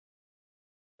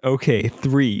Okay,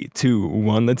 3, 2,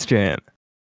 1, let's jam.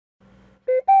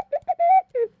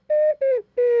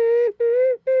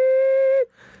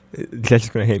 Jess is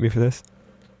gonna hate me for this.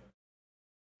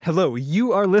 Hello,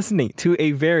 you are listening to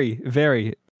a very,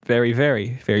 very, very,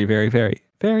 very, very, very, very,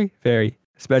 very, very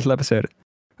special episode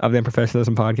of the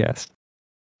Unprofessionalism Podcast.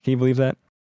 Can you believe that?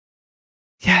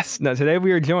 Yes. No, today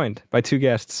we are joined by two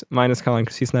guests, minus Colin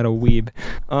because he's not a weeb.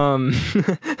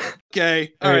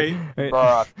 Okay, all right.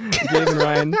 Gabe and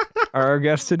Ryan are our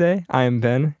guests today. I am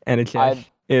Ben, and Ajesh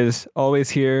is always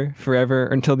here forever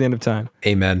until the end of time.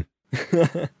 Amen.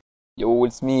 Yo,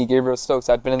 it's me, Gabriel Stokes.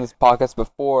 I've been in this podcast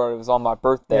before. It was on my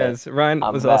birthday. Yes, Ryan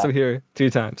was also here 2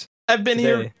 times. I've been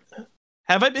here.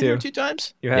 Have I been here 2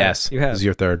 times? You have. Yes, you have. This is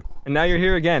your third. And now you're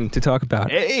here again to talk about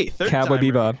third Cowboy timer.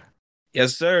 Bebop.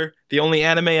 Yes, sir. The only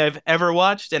anime I've ever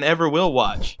watched and ever will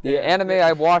watch. The anime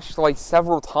I've watched like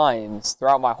several times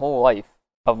throughout my whole life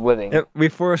of living. Yep, we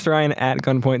forced Ryan at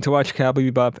gunpoint to watch Cowboy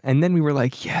Bebop, and then we were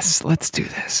like, yes, let's do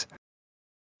this.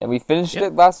 And we finished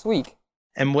it last week.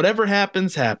 And whatever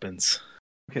happens, happens.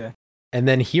 Okay. And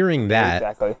then hearing that,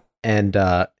 Exactly. and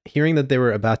hearing that they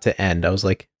were about to end, I was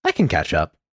like, I can catch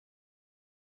up.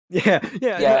 Yeah.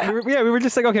 We were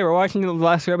just like, okay, we're watching the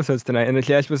last 2 episodes tonight, and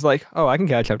Ajesh was like, oh, I can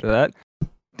catch up to that.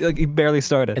 Like, he barely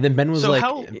started. And then Ben was So like,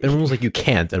 how- you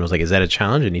can't. And I was like, is that a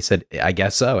challenge? And he said, I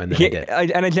guess so. And then he did.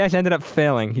 And Ajesh ended up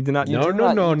failing. He did not.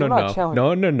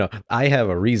 No. I have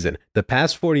a reason. The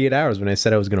past 48 hours when I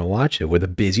said I was going to watch it were the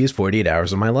busiest 48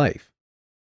 hours of my life.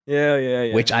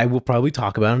 Yeah. Which I will probably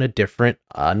talk about in a different,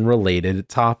 unrelated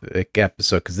topic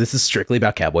episode, because this is strictly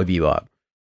about Cowboy Bebop.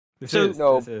 This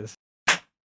So- is.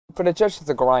 But it just is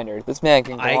a grinder. This man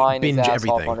can I grind his binge ass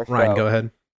everything. off on a show. Ryan, go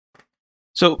ahead.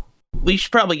 So we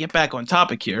should probably get back on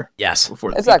topic here Yes.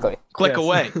 before the Exactly. people click Yes.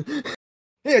 away.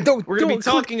 Yeah, don't. We're going to be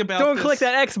don't talking about Don't this. click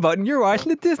that X button. You're watching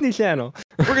the Disney Channel.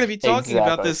 We're going to be talking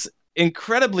about Exactly. this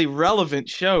incredibly relevant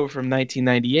show from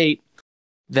 1998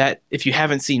 that, if you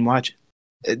haven't seen, watch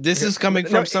it. This is coming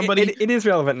from somebody. It is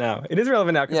relevant now. It is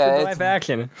relevant now because Yeah, it's it's- live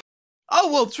action.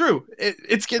 Oh, well, true.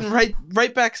 It's getting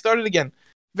right back started again.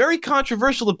 Very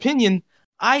controversial opinion.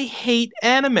 I hate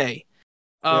anime.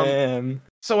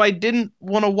 So I didn't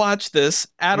want to watch this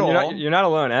at all. You're not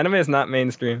alone. Anime is not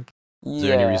mainstream. Is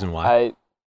there any reason why? I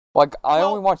Well,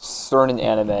 only watch certain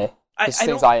anime. I Just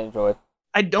things don't, I enjoy.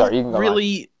 I Sorry, you don't can go on.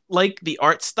 really like the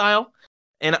art style,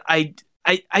 and I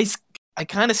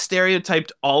kind of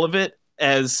stereotyped all of it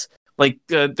as like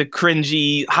the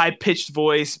cringy, high pitched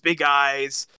voice, big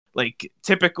eyes, like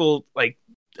typical like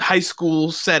high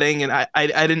school setting, and I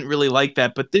didn't really like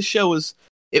that. But this show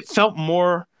it felt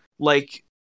more like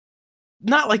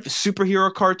not like the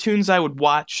superhero cartoons I would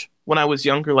watch when I was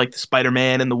younger, like the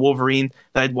Spider-Man and the Wolverine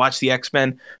that I'd watch the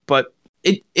X-Men, but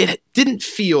it didn't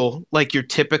feel like your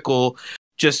typical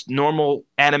just normal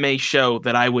anime show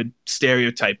that I would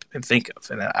stereotype and think of.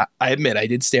 And I admit I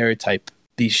did stereotype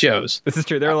these shows. This is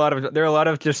true. There are a lot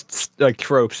of just like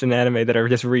tropes in anime that are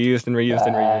just reused and reused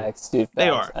and reused. Facts, dude, They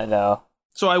facts. are. I know.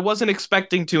 So I wasn't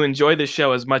expecting to enjoy the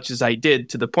show as much as I did,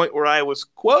 to the point where I was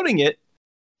quoting it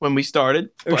when we started.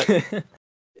 But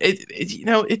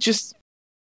it just,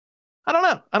 I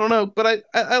don't know, but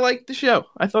I liked the show.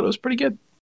 I thought it was pretty good.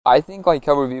 I think like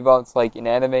Cowboy Bebop's like an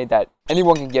anime that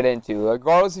anyone can get into.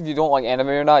 Regardless if you don't like anime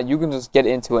or not, you can just get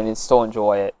into it and still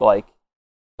enjoy it. Like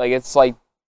it's like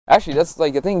actually that's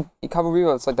like I think Cowboy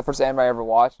Bebop's like the first anime I ever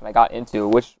watched and I got into,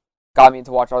 which got me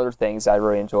into watch other things I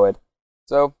really enjoyed.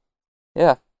 So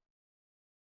yeah.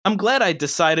 I'm glad I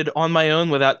decided on my own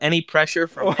without any pressure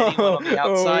from anyone on the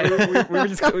outside. We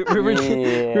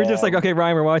were just like, okay,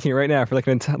 Ryan, we're watching it right now for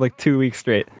like 2 weeks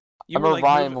straight. You I were remember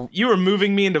like Ryan- you were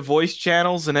moving me into voice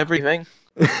channels and everything.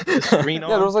 The screen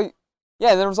on.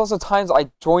 Yeah, there was also times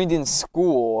I joined in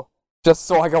school just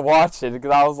so I could watch it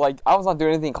because I was not doing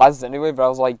anything in classes anyway, but I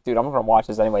was like, dude, I'm gonna watch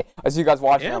this anyway. I see you guys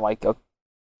watching, Yeah. I'm like, oh,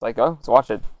 let's watch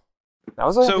it. I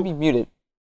was have to be muted.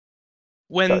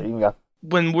 Sorry, you can go.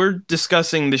 When we're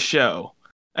discussing the show,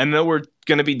 I know we're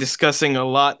going to be discussing a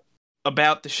lot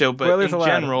about the show, but Spoilers in allowed.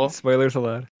 general, Spoilers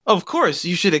allowed. of course,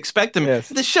 you should expect them. Yes.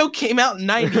 The show came out in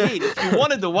 98. If you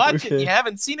wanted to watch it and you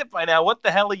haven't seen it by now, what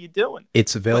the hell are you doing?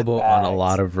 It's available on a Facts.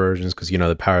 lot of versions because,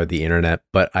 the power of the internet,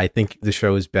 but I think the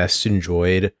show is best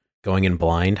enjoyed going in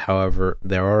blind. However,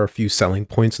 there are a few selling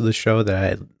points of the show that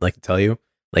I'd like to tell you.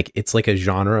 Like, it's like a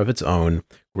genre of its own.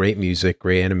 Great music,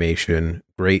 great animation,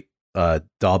 great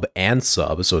dub and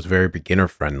sub, so it's very beginner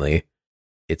friendly.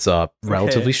 It's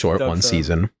relatively short, dub one sub.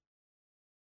 season.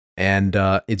 And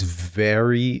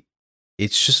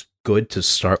it's just good to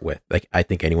start with. Like, I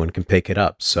think anyone can pick it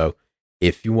up. So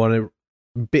if you want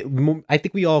to, I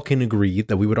think we all can agree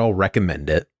that we would all recommend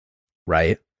it,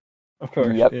 right? Of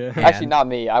course. Yep. Yeah. Actually, not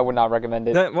me. I would not recommend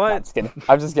it. What? Nah, just kidding.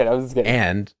 I'm just kidding.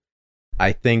 And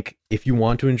I think if you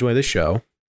want to enjoy the show,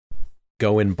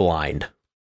 go in blind.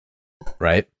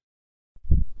 Right?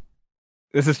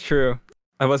 This is true.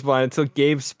 I was blind until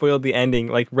Gabe spoiled the ending,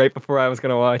 like right before I was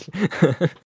gonna watch.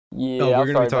 Yeah, No, I'm we're going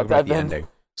to sorry be talking about the ending.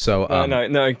 So,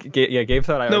 no. Gabe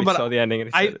thought I already but saw the ending. And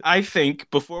he said it. I think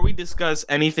before we discuss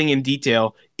anything in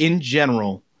detail, in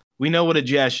general, we know what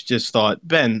Ajesh just thought.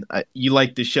 Ben, you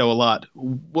like this show a lot.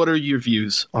 What are your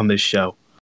views on this show?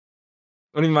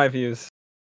 What are my views?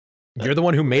 you're the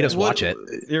one who made us watch it.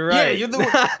 You're right. Yeah, you're the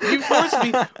one. You forced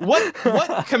me.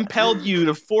 What compelled you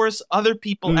to force other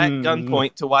people at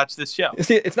gunpoint to watch this show?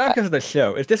 See, it's not because of the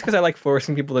show. It's just because I like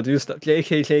forcing people to do stuff.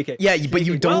 JK. Yeah, but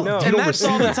you don't. Well, you And don't that's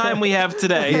all the time we have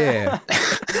today. Yeah.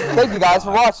 Thank you guys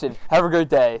for watching. Have a great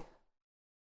day.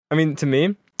 I mean, to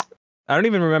me, I don't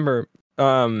even remember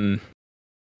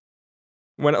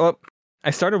when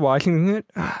I started watching it.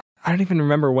 I don't even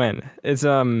remember when. It's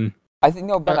I think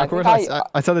no, Ben. of course,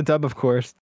 I saw the dub, of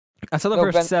course. I saw the No,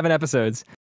 first Ben- 7 episodes,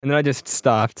 and then I just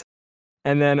stopped.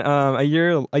 And then a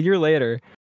year later,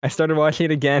 I started watching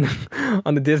it again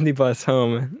on the Disney bus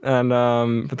home, and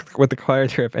with the choir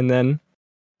trip, and then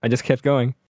I just kept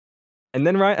going. And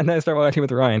then I started watching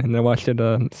with Ryan, and then I watched it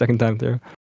second time through.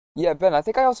 Yeah, Ben. I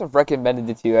think I also recommended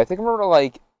it to you. I think I remember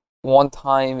like one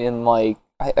time in like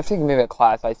I think maybe a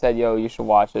class I said, "Yo, you should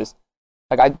watch this."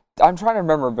 Like I'm trying to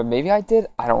remember, but maybe I did.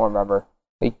 I don't remember.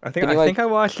 Like, I think I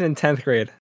watched it in 10th grade.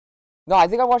 No, I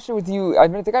think I watched it with you. I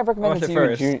think I recommended watched it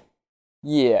it to you. first.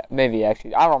 Yeah, maybe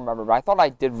actually. I don't remember, but I thought I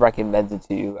did recommend it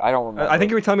to you. I don't remember. I think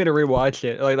you were telling me to rewatch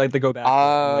it, like to go back,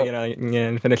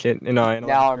 and finish it. In now 11th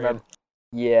I grade. remember.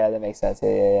 Yeah, that makes sense.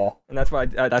 Yeah. And that's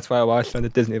why I watched it on the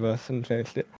Disney bus and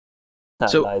finished it.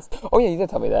 So- Nice. Oh yeah, you did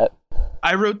tell me that.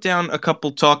 I wrote down a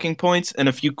couple talking points and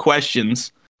a few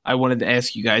questions I wanted to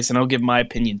ask you guys, and I'll give my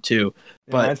opinion too.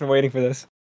 But- Ryan's been waiting for this.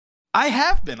 I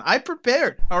have been. I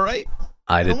prepared. All right.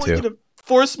 I I did don't want you too. to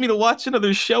force me to watch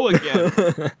another show again.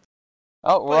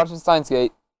 Oh, we're watching Steins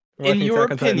Gate. In Watching your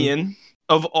Attack on Titan. opinion,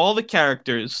 of all the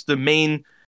characters, the main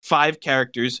 5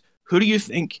 characters, who do you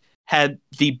think had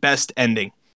the best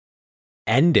ending?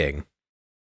 Ending.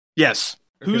 Yes.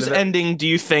 Okay, Whose that- ending do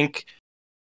you think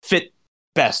fit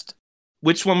best?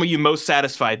 Which one were you most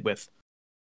satisfied with?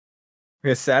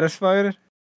 You're satisfied?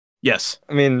 Yes.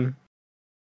 I mean,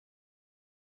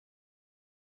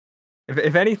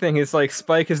 if anything, it's like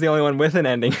Spike is the only one with an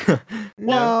ending.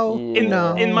 No. In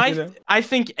No. my, You know? I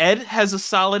think Ed has a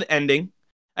solid ending.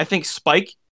 I think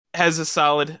Spike has a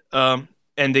solid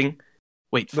ending.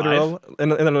 Wait, 5? Literal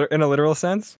in a literal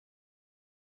sense.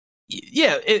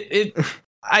 Yeah.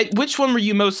 Which one were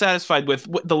you most satisfied with?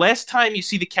 The last time you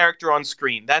see the character on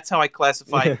screen. That's how I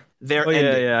classify Yeah. their Oh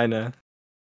ending. yeah, I know.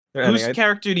 Their Whose ending,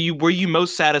 character were you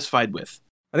most satisfied with?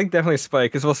 I think definitely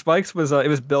Spike, because Spike's was it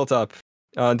was built up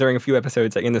during a few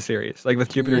episodes in the series, like with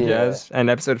Jupiter Yeah. Jazz and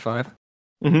episode 5.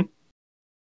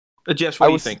 Jess, what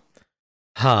do you was- think?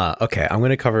 Okay, I'm going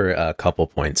to cover a couple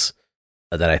points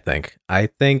that I think. I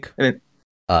think And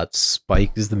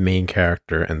Spike is the main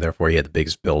character, and therefore he had the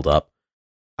biggest build up.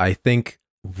 I think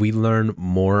we learn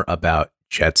more about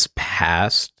Jet's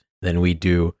past than we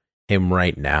do him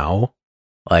right now.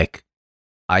 Like,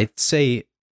 I'd say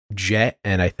Jet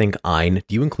and I think Ein.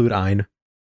 Do you include Ein?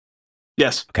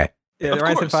 Yes, Yeah, Of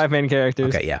Ryan said course. 5 main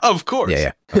characters. Okay, yeah. of course.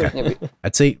 Yeah. Okay. Yeah, we-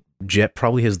 I'd say Jet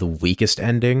probably has the weakest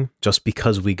ending just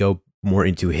because we go more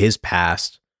into his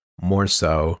past, more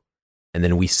so, and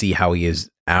then we see how he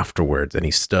is afterwards, and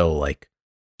he's still like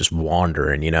just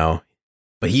wandering, you know?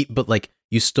 But like,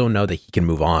 you still know that he can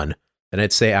move on. And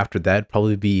I'd say after that,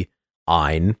 probably be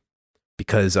Ein,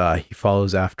 because he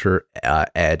follows after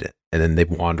Ed, and then they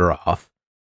wander off.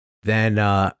 Then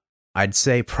I'd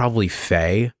say probably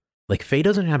Faye. Like, Faye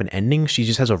doesn't have an ending, she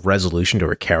just has a resolution to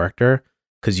her character.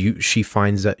 Because she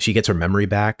finds that she gets her memory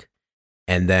back,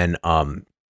 and then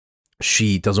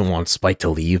she doesn't want Spike to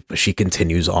leave, but she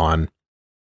continues on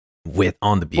the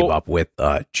Bebop with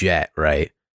Jet,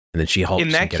 right? And then she helps In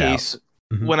him that get case, out.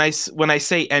 Mhm. when I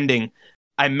say ending,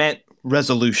 I meant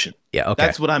resolution. Yeah, okay.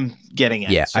 That's what I'm getting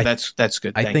at. Yeah, so that's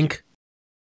good. I Thank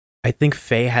you. think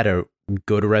Faye had a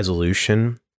good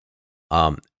resolution,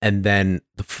 and then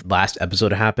the last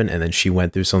episode happened, and then she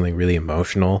went through something really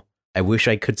emotional. I wish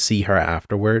I could see her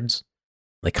afterwards,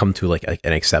 like come to like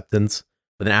an acceptance.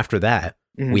 But then after that,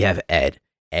 Mhm. we have Ed.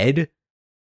 Ed,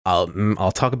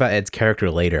 I'll talk about Ed's character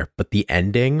later, but the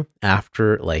ending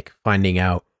after like finding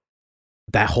out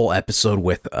that whole episode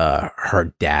with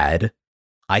her dad,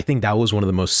 I think that was one of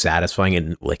the most satisfying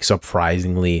and like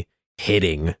surprisingly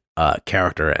hitting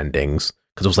character endings,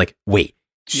 because it was like, wait,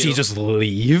 she Yeah. just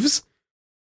leaves?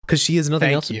 because she has nothing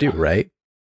Thank else to you. do, right?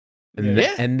 And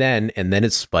Yeah. and then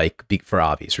it's Spike for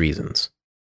obvious reasons.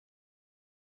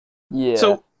 Yeah.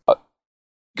 So,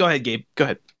 go ahead, Gabe. Go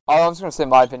ahead. I was gonna say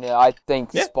my opinion. I think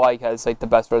Yeah. Spike has like the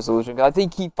best resolution. 'Cause I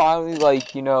think he finally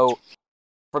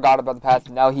forgot about the past.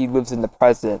 And now he lives in the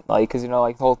present. Like, cause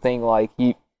like the whole thing,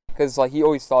 because he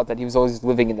always thought that he was always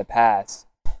living in the past.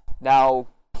 Now,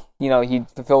 he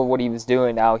fulfilled what he was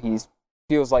doing. Now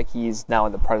feels like he's now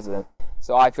in the present.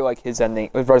 So I feel like his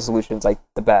resolution is like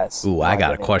the best. Ooh, in I my got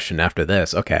a opinion. question after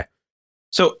this. Okay.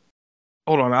 So,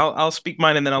 hold on. I'll speak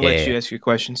mine and then I'll let Yeah. you ask your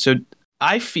question. So,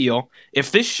 I feel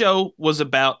if this show was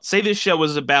about, say, this show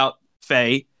was about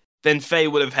Faye, then Faye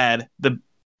would have had the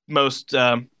most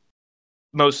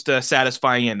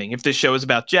satisfying ending. If this show was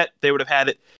about Jet, they would have had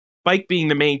it. Spike being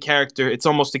the main character, it's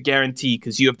almost a guarantee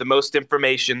because you have the most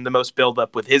information, the most build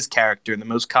up with his character, and the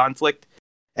most conflict,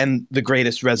 and the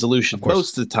greatest resolution Of course.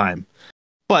 most of the time.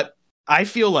 But I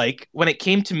feel like when it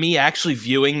came to me actually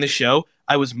viewing the show,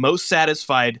 I was most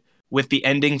satisfied with the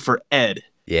ending for Ed.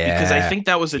 Yeah. Because I think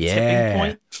that was a tipping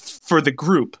point for the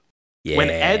group. yeah. When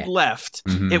Ed left,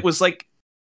 Mhm. it was like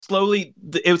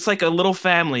it was like a little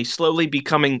family slowly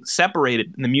becoming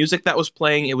separated. And the music that was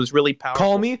playing, it was really powerful.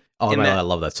 Call Me. Oh in my that- God, I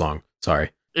love that song.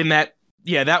 Sorry. In that,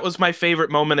 yeah, that was my favorite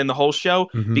moment in the whole show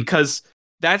Mhm. because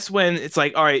that's when it's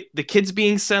like, all right, the kid's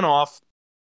being sent off.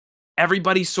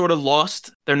 Everybody's sort of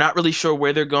lost. They're not really sure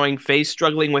where they're going. Faye's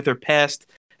struggling with her past,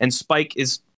 and Spike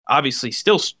is obviously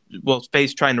still,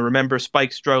 Faye's trying to remember.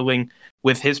 Spike's struggling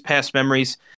with his past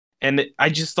memories. And I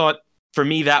just thought, for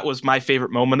me, that was my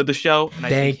favorite moment of the show. And I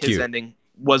think Thank his you. ending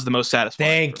was the most satisfying.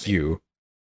 Thank you. You're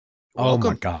Oh my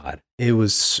welcome. God. It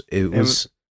was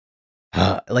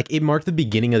like it marked the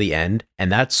beginning of the end,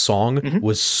 and that song Mhm.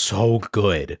 was so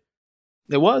good.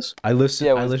 It was. I listened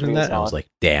Yeah, it I was listened to pretty that and I was solid. like,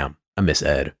 damn, I miss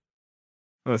Ed.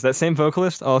 Was that same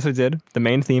vocalist also did the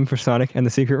main theme for Sonic and the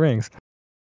Secret Rings?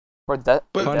 For that.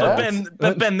 But, Fun but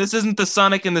facts. Ben, this isn't the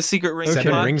Sonic and the Secret Rings.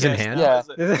 Seven podcast. Rings in Hand? Yeah.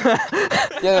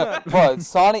 Yeah, but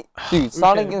Sonic, dude,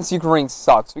 Sonic Okay. and Secret Rings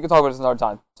sucks. We can talk about this another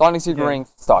time. Sonic and Secret Yeah.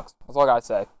 Rings sucks. That's all I gotta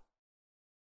say.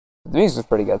 The music was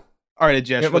pretty good. All right,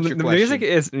 Josh, Yeah, well, what's the, your the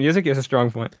question? music is a strong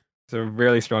point. It's a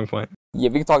really strong point. Yeah,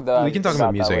 we can talk that. we can talk about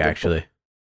that music later. actually.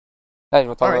 Hey,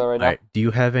 we'll talk All about it right All now. right. Do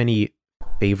you have any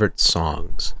favorite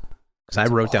songs? Because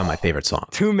I wrote down my favorite songs.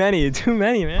 Too many,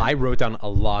 man. I wrote down a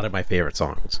lot of my favorite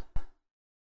songs.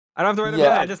 I don't have to write it Yeah.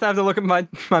 down. I just have to look at my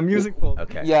music folder.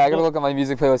 Okay. Yeah, I gotta Well- look at my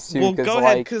music playlist too. Well, Because go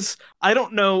ahead, like, because I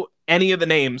don't know any of the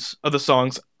names of the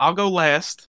songs. I'll go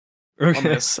last on Okay.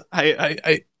 this.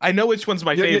 I know which one's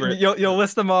my favorite. You'll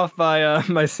list them off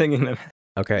by singing them.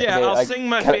 Okay. Yeah, Okay, I'll I- sing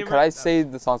my could, favorite. could I say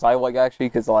the songs I like actually?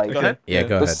 Because like, Go ahead. Yeah, go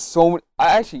there's ahead. so many.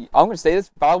 I'm gonna say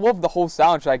this, but I love the whole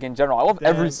soundtrack in general. I love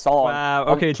every Damn. song. Wow.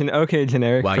 Okay. Okay.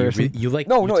 Generic Wow, you, person. you like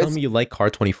No, you no, tell it's- me you like Car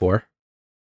 24?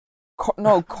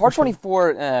 No, Car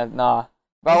 24. Nah.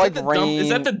 But I like Rain. Is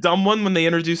that the dumb one when they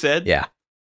introduce Ed? Yeah.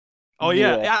 Oh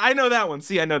yeah. Yeah. yeah, I know that one.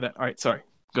 See, I know that. All right, sorry.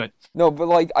 No, but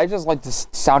like I just like the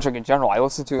soundtrack in general. I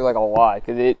listen to it like a lot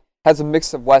because it has a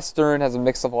mix of western, has a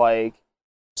mix of like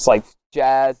just like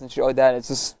jazz and shit like that. It's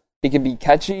just it can be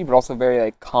catchy but also very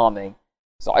like calming.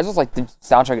 So I just like the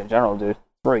soundtrack in general, dude. It's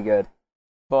pretty good.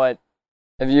 But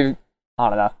I don't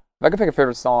know. If I could pick a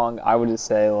favorite song, I would just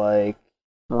say like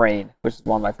Rain, which is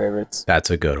one of my favorites. That's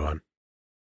a good one.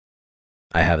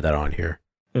 I have that on here.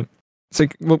 So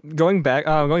going back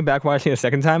watching it a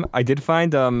second time, I did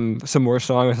find some more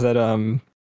songs that I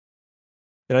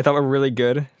thought were really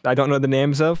good. I don't know the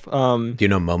names of. Do you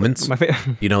know moments? My Do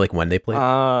you know like when they played?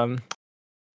 I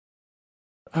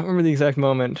don't remember the exact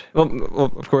moment. Well,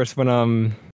 of course, when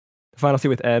the final scene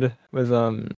with Ed was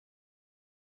of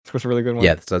course a really good one.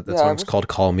 yeah, that Yeah, song's which- called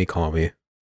Call Me, Call Me.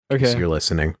 Okay. So you're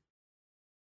listening.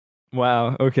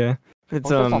 Wow. Okay. It's What's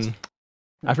that song?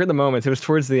 I forget the moments. It was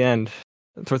towards the end,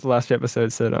 towards the last few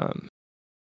episodes. That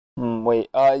Wait,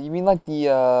 you mean like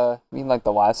the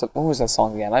last? What was that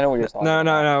song again? I know what you're talking no,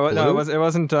 about. no, it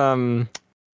wasn't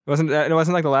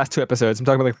like the last two episodes. I'm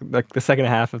talking about like the second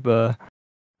half of the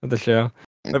show.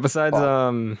 But besides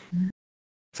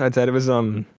that, it was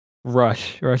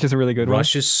Rush. Rush is a really good one.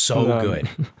 Rush is so Um, good.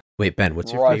 Wait, Ben,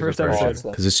 what's your Rush favorite first episode.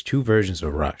 version? Because there's two versions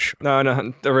of Rush. No,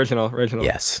 the original.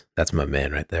 Yes, that's my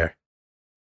man right there.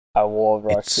 I love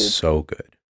Rush, It's dude. so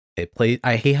good.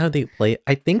 I hate how they play.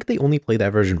 I think they only play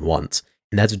that version once,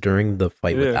 and that's during the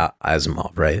fight with Yeah.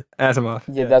 Asimov, right? Asimov.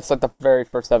 Yeah, that's like the very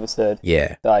first episode.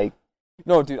 Yeah. Like,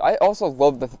 no, dude, I also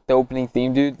love the opening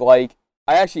theme, dude. Like,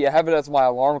 I have it as my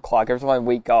alarm clock every time I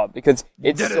wake up because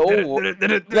it's so.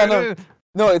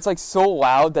 No, it's like so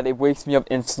loud that it wakes me up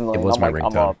instantly. It was I'm my like,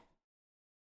 I'm ringtone. up.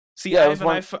 See, Yeah, I it have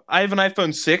was I have an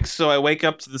iPhone 6, so I wake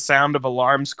up to the sound of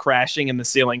alarms crashing and the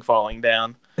ceiling falling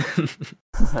down,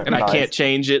 and I can't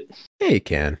change it. Yeah, you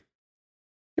can.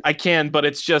 I can, but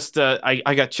it's just I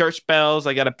got church bells,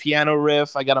 I got a piano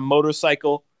riff, I got a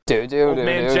motorcycle. Old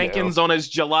man Jenkins on his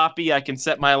jalopy. I can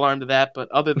set my alarm to that,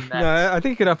 but other than that, No, I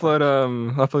think you could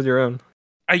upload your own.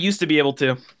 I used to be able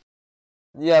to.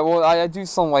 Yeah, well, I do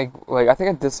some like I think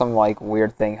I did some like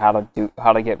weird thing how to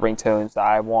get ringtones that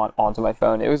I want onto my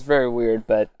phone. It was very weird,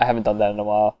 but I haven't done that in a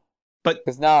while. But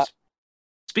It's not.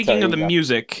 speaking Sorry, of the you go.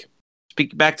 music,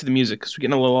 speak back to the music because we're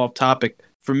getting a little off topic.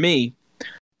 For me,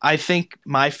 I think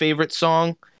my favorite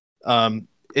song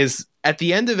is at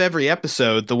the end of every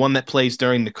episode, the one that plays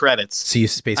during the credits. See,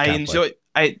 Space I Cowboy. enjoy.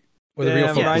 Or the real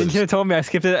Yeah, folk Ryan blues. should have told me. I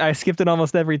skipped it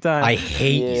almost every time. I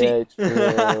hate you.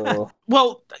 Yeah, true.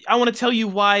 Well, I want to tell you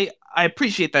why I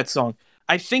appreciate that song.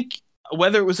 I think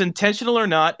whether it was intentional or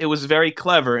not, it was very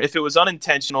clever. If it was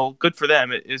unintentional, good for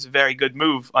them. It is a very good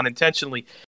move unintentionally.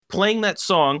 Playing that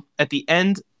song at the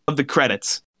end of the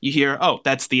credits, you hear, oh,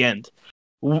 that's the end.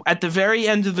 At the very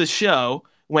end of the show,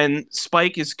 when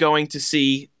Spike is going to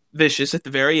see Vicious at the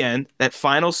very end, that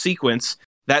final sequence,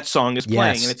 that song is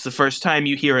playing, Yes. and it's the first time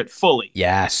you hear it fully.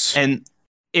 Yes. And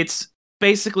it's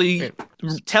basically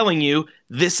telling you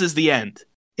this is the end.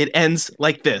 It ends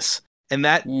like this. And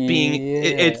that being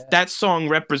Yeah. that song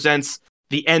represents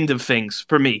the end of things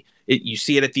for me. You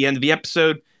see it at the end of the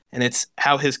episode, and it's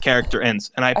how his character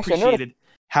ends. And I Actually, I never- appreciated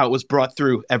how it was brought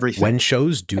through everything. When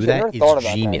shows do Actually, I never that, thought it's about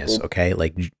that, genius. dude. Okay,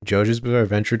 like JoJo's Bizarre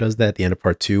Adventure does that at the end of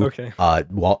part 2. Okay. I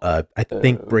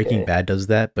think Breaking Okay. Bad does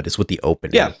that, but it's with the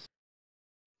opening. Yeah.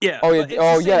 Yeah. Oh, yeah, but it's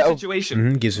oh, the same yeah, oh.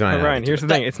 situation. Gives you an But idea. Ryan, here's the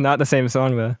thing. It's not the same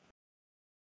song though.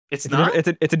 It's It's not.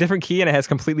 it's a different key and it has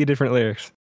completely different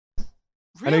lyrics. I know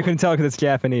you Really? couldn't tell because it's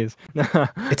Japanese.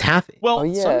 It's half. Well, Oh,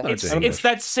 yeah. some of it's it's English. it's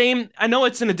that same. I know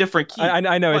it's in a different key.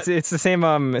 I know but it's the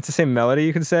same melody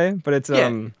you could say, but it's Yeah,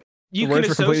 the you words can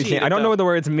were completely associate changed. it, I don't know though. what the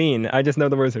words mean. I just know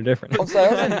the words are different. Oh, so I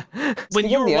wasn't- When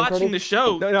Speaking you of were the watching uncredited- the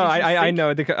show. No, did you I think-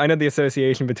 know I know the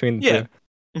association between the Yeah.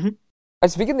 two.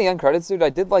 Speaking of the end credits, dude, I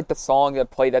did like the song that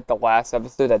played at the last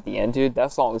episode at the end, dude.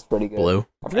 That song was pretty good. Blue.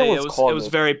 I forget Hey, what it it's was called. it was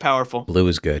dude. very powerful. Blue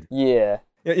is good. Yeah.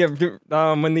 Yeah,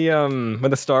 when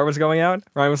the star was going out,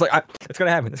 Ryan was like, "It's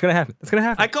gonna happen. It's gonna happen. It's gonna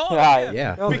happen." I called Yeah, it,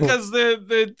 Yeah. Oh, because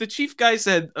the chief guy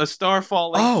said a star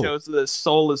falling Oh. shows the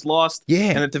soul is lost, and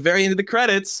Yeah. at the very end of the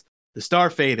credits, the star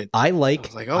faded. I like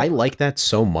was like, oh. I like that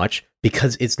so much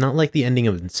because it's not like the ending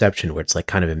of Inception where it's like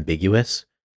kind of ambiguous.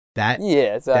 That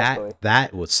Yeah, exactly.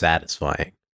 that was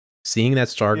satisfying. Seeing that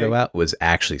star go out was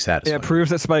actually Yeah, satisfying. it proves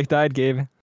that Spike died, Gabe.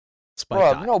 Spike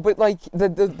Bro, died. no, but like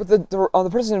the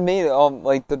person who made it,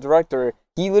 like the director,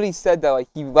 he literally said that like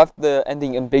he left the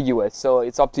ending ambiguous, so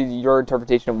it's up to your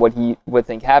interpretation of what he would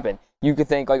think happened. You could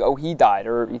think like, oh, he died,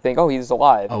 or you think, oh, he's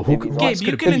alive. Oh, who Maybe could- he's Well, Gabe, it's you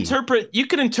gonna can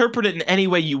be. interpret it in any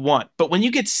way you want, but when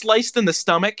you get sliced in the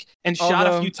stomach and shot a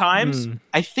Although- few times,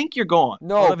 I think you're gone.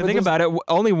 No, Well, if but you think there's- about it,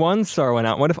 only one star went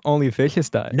out. What if only Vicious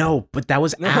died? No, but that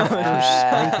was No. after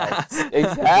Ah, Spike.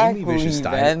 exactly. Only Vicious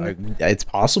Then. died. It's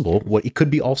possible. What it could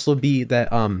be also be that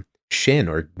Shin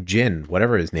or Jin,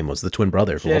 whatever his name was, the twin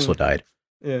brother who Jin. also died.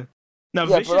 Yeah. Now,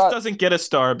 Yeah, Vicious but doesn't get a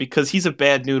star because he's a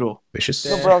bad noodle. Vicious.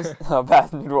 No, but I was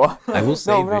bad noodle. I will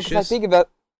say no, because I Vicious. think about.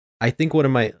 I think one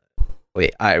of my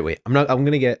wait. I'm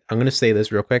gonna say this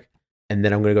real quick, and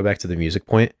then I'm gonna go back to the music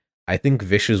point. I think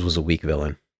Vicious was a weak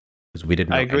villain because we didn't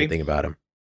know I agree. anything about him.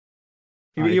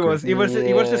 He was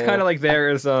just kind of like there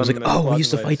as I was like, oh, we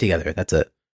used to fight together. That's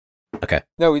it. Okay.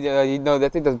 No, I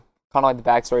think the kind of like the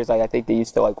backstory is like I think they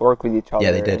used to like work with each other.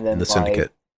 Yeah, they did and then, in the like,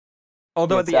 syndicate.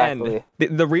 Although at the end,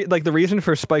 Exactly. the reason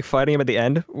for Spike fighting him at the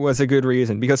end was a good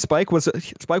reason because Spike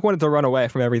wanted to run away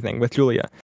from everything with Julia,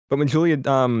 but when Julia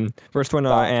first when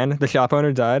Anne, the shop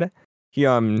owner, died,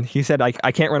 he said I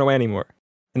can't run away anymore,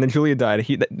 and then Julia died.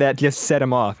 That just set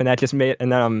him off, and that just made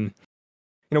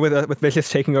with Vicious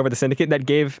taking over the syndicate, that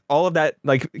gave all of that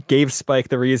gave Spike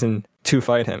the reason to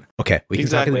fight him. Okay, we can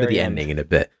Exactly. talk about the Very end. ending in a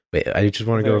bit. Wait, I just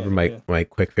want to go Very over end, my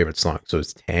quick favorite song. So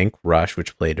it's Tank Rush,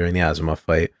 which played during the Asimov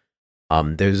fight.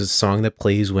 There's a song that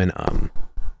plays when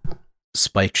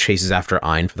Spike chases after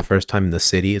Ein for the first time in the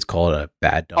city. It's called a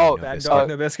Bad Dog. Oh, No Bad Biscuit. Dog,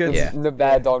 No Biscuits. Yeah. The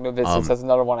Bad Dog No Biscuits. That's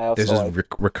another one I also There's this like.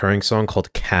 recurring song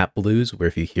called Cat Blues, where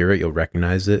if you hear it, you'll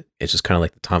recognize it. It's just kind of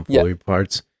like the tomfoolery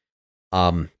parts.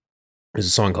 There's a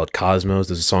song called Cosmos.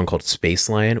 There's a song called Space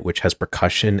Lion, which has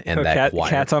percussion and that choir.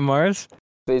 Cats on Mars.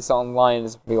 Based on Lion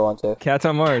is a big one too. Cats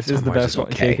on Mars Cats is on the Mars best is one.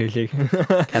 okay.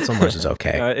 JK. Cats on Mars is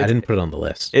okay. I It's- didn't put it on the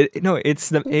list. No, it's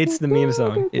the meme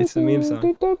song. It's the meme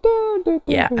song.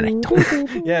 Yeah, and I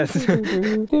don't. Yes.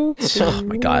 Oh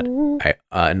my god.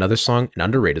 Another song, an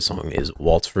underrated song, is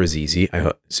Waltz for Azizi.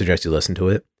 Suggest you listen to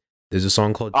it. There's a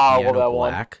song called Oh, well, Piano that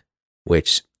one. Black,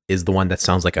 which is the one that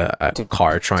sounds like a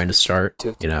car trying to start.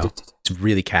 You know, it's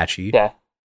really catchy. Yeah.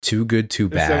 Too Good, Too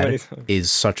There's so many Bad songs.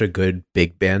 is such a good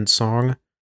big band song.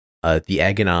 The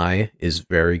Egg and I is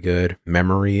very good.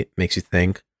 Memory makes you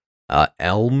think.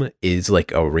 Elm is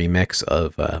like a remix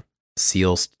of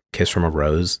Seal's Kiss from a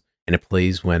Rose, and it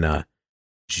plays when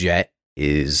Jet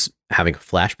is having a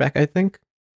flashback, I think.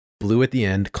 Blue at the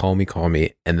end, Call Me,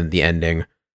 and then the ending,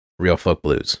 Real Folk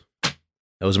Blues.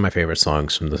 Those are my favorite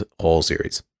songs from the whole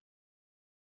series.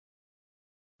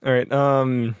 All right.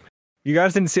 You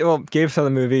guys didn't see. Well, Gabe saw the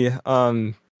movie.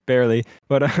 Barely,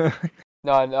 but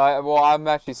No, well, I'm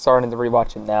actually starting to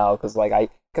rewatch it now because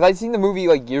I seen the movie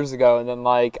like years ago, and then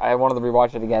like I wanted to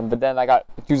rewatch it again, but then I got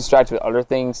too distracted with other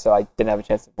things, so I didn't have a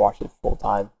chance to watch it full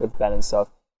time with Ben and stuff.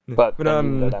 But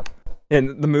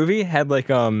and the movie had like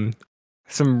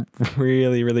some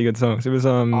really really good songs. It was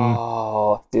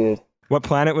oh, dude, What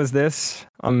Planet Was This?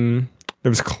 There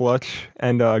was Clutch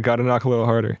and Gotta Knock a Little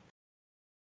Harder.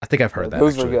 I think I've heard that.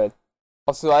 those actually. were good.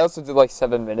 Also, I also did like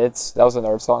 7 Minutes. That was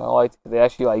another song I liked. They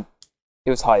actually like it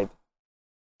was hype,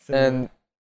 and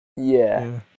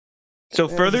yeah. So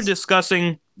Yeah, further it's-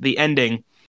 discussing the ending,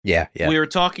 Yeah. we were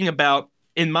talking about,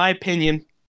 in my opinion,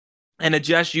 and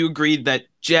Ajesh, you agreed that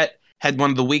Jet had one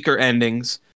of the weaker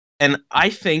endings. And I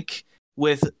think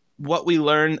with what we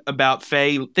learned about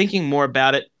Faye, thinking more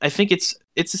about it, I think it's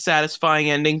a satisfying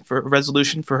ending for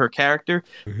resolution for her character,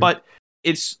 Mhm. but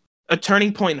it's a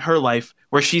turning point in her life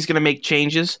where she's going to make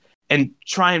changes and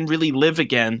try and really live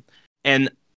again. And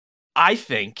I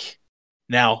think,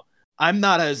 now, I'm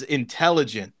not as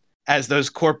intelligent as those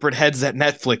corporate heads at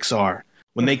Netflix are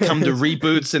when they come to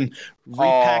reboots and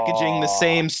repackaging the Aw.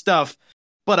 same stuff.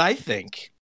 But I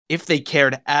think if they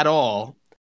cared at all,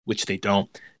 which they don't,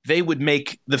 they would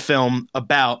make the film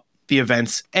about the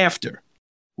events after,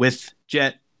 with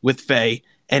Jet, with Faye,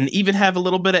 and even have a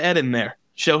little bit of Ed in there.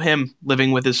 Show him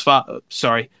living with his father.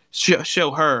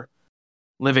 Show her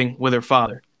living with her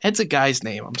father. Ed's a guy's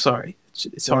name. I'm sorry.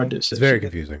 It's hard to say. It's very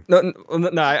confusing. No,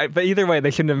 but either way,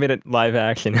 they shouldn't have made it live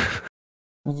action.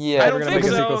 Yeah, I We're don't gonna think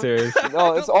make a so. sequel series.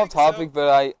 No, it's off topic, but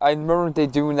I remember they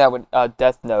doing that with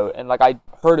Death Note, and like I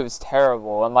heard it was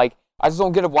terrible, and like I just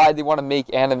don't get it why they want to make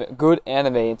good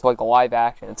anime into like a live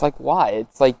action. It's like why?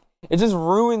 It's like it just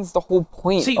ruins the whole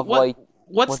point See, of what's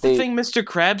what the they- thing Mr.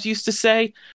 Krabs used to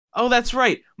say? Oh, that's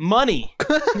right. Money.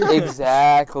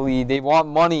 exactly. They want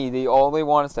money. All they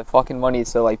want is the fucking money,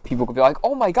 so like people could be like,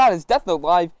 oh my god, it's Death Note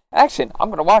live action. I'm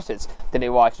gonna watch this. Then they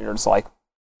watch it, and they're just like,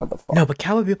 what the fuck? No, but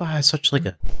Cowboy Bebop has such like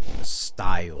a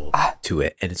style to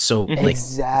it, and it's so like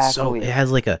so it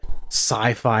has like a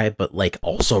sci-fi, but like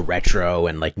also retro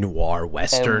and like noir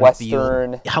western, And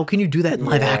Western. feel. How can you do that in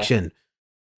live Yeah. action?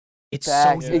 It's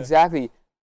Facts, so. exactly.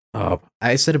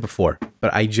 I said it before,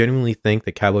 but I genuinely think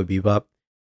that Cowboy Bebop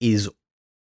is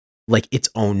like its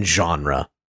own genre.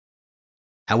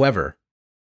 However,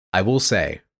 I will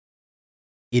say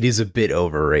it is a bit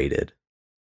overrated.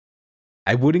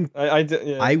 I wouldn't I I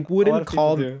a lot wouldn't of people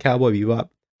call do. Cowboy Bebop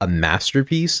a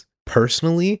masterpiece.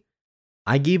 Personally,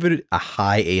 I gave it a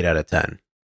high 8 out of 10.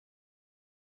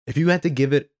 If you had to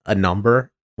give it a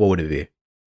number, what would it be?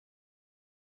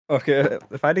 Okay,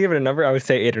 if I had to give it a number, I would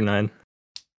say 8 or 9.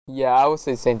 Yeah, I would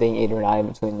say the same thing, 8 or 9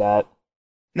 between that.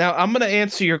 Now, I'm going to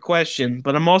answer your question,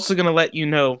 but I'm also going to let you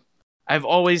know I've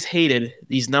always hated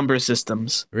these number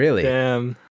systems. Really?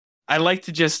 Damn. I like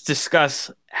to just discuss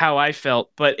how I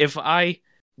felt, but if I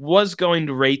was going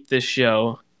to rate this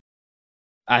show,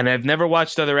 and I've never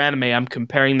watched other anime, I'm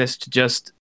comparing this to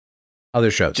just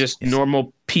Other shows. Yes.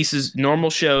 normal pieces, normal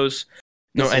shows,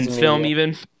 Pieces and of film media.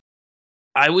 even.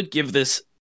 I would give this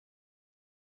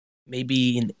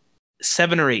maybe an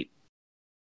 7 or 8.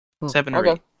 7 or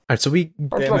Okay. 8. All right, so we. Damn,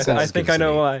 Damn, makes I sense. think I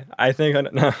know why. I think I know.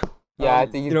 No. Yeah, I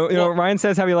think You know, Ryan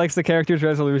says how he likes the characters'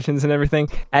 resolutions and everything.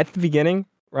 At the beginning,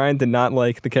 Ryan did not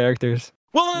like the characters.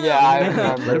 Well, Yeah, I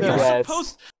remember, You're yes.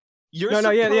 supposed. You're No,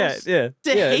 supposed yeah. to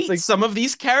Yeah, hate it's like, some of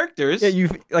these characters. yeah, you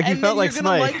felt and then like you're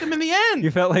gonna Spike. like them in the end.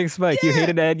 You felt like Spike. You Yeah,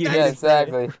 hated Ed. You that's- yeah, hated Spike.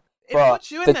 exactly. It Bruh,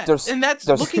 puts you in but that, there's- and that's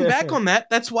there's- looking back on that.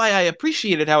 That's why I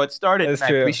appreciated how it started, That's and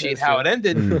true, I appreciate that's how true. it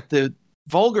ended. Mm. The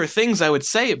vulgar things I would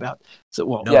say about. So,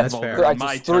 well, No, Yeah, that's vulgar fair. in Just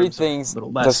my three terms, things. a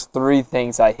little less. Just 3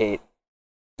 things I hate: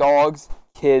 dogs,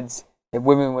 kids, and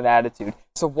women with attitude.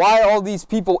 So why all these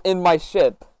people in my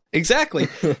ship? Exactly,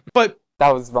 but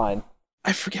That was Ryan.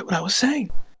 I forget what I was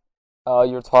saying.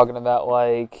 You were talking about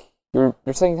like you're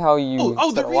saying how you.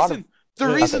 Oh, said the a lot reason of- the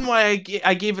Yeah. reason why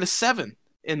I gave it a 7,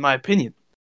 in my opinion,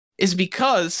 is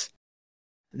because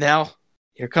Now,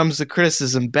 here comes the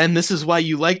criticism. Ben, this is why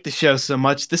you like the show so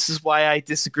much. This is why I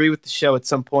disagree with the show at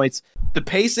some points. The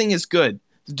pacing is good.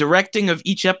 The directing of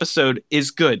each episode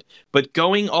is good. But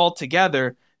going all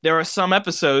together, there are some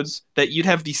episodes that you'd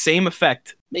have the same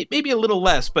effect, maybe a little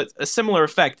less, but a similar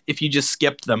effect if you just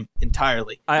skipped them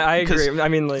entirely. I Because agree. I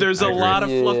mean, like, There's a lot of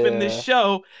fluff in this Yeah.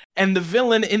 show, and the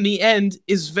villain in the end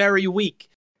is very weak.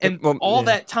 And Well, all yeah.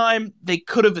 that time, they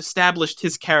could have established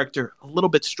his character a little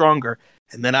bit stronger,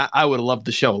 and then I would have loved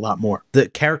the show a lot more. The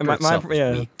character My- itself was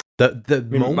yeah. weak. The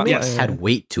mean, moments yes. had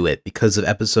weight to it because of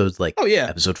episodes like Oh yeah,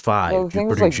 episode 5, Well, the thing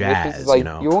Jupiter is, like, with this Jazz, is, like, you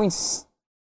know. you only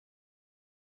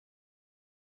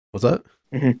What's up?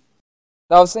 I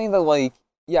was saying that, like,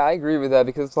 yeah, I agree with that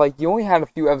because, like, you only had a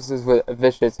few episodes with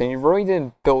Vicious, and you really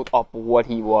didn't build up what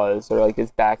he was or like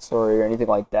his backstory or anything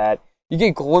like that. You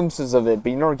get glimpses of it, but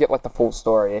you never get like the full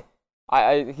story.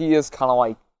 He is kind of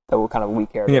like the kind of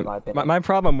weak character Yeah, in my opinion. my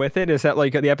problem with it is that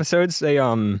like the episodes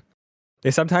they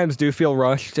sometimes do feel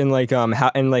rushed and like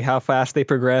how fast they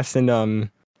progress and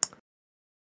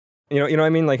you know what I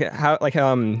mean, like how like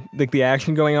the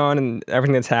action going on and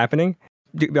everything that's happening,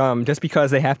 just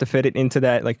because they have to fit it into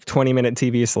that like 20-minute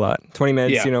TV slot, 20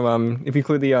 minutes, Yeah. you know, if you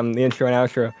include the intro and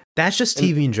outro, That's just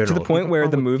TV in general. to the point where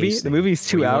the movie's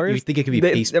 2 hours. You think it could be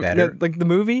They- paced the- better? like the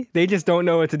movie, they just don't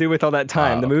know what to do with all that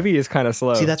time. Oh, The okay. movie is kind of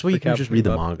slow. See, that's why you for can just Cowboy read the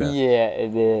Bebop. manga. Yeah,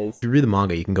 it is. If you read the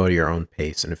manga, you can go to your own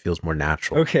pace, and it feels more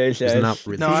natural. Okay, Jez. not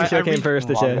really- No, You I should came read first,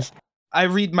 manga. Jez. I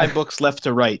read my books left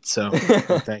to right, so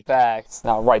thank you. Facts.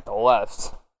 Now right to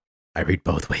left. I read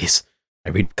both ways. I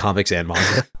read comics and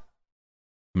manga.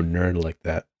 I'm a nerd like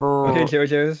that. Okay,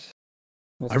 JoJo's.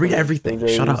 I read everything.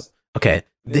 Shut up. Okay,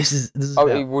 this is Oh,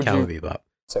 about would Cowboy you- Bebop.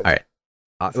 Sorry. All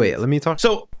right. Wait, let me talk.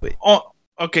 So, Wait.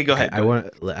 okay, go ahead. I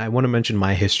want to mention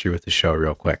my history with the show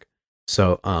real quick.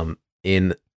 So,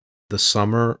 in the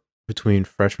summer between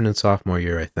freshman and sophomore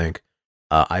year, I think,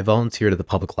 I volunteered at the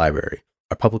public library.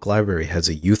 Our public library has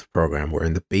a youth program where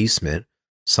in the basement,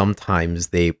 sometimes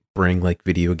they bring like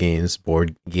video games,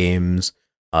 board games.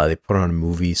 They put on a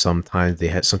movie. Sometimes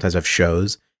sometimes have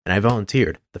shows. And I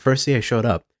volunteered. The first day I showed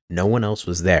up, no one else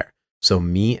was there. So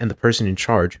me and the person in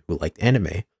charge who liked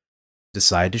anime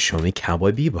decided to show me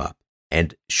Cowboy Bebop.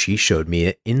 And she showed me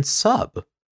it in sub.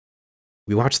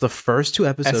 We watched the first 2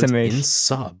 episodes SMH. in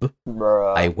sub.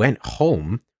 Bruh. I went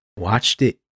home, watched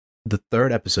it, the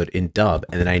 3rd episode in dub,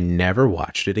 and then I never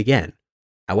watched it again.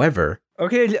 However,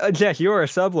 Okay, Jack, you are a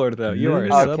sublord though. You are a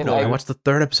no, can sublord. I watched the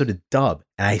 3rd episode in dub,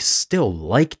 and I still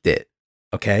liked it.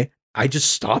 Okay? I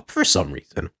just stopped for some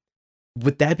reason.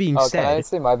 With that being Oh, can I said,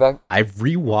 say my bad? I've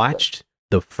rewatched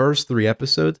the first 3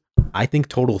 episodes, I think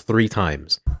total 3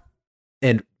 times.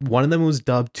 And one of them was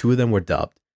dubbed, 2 of them were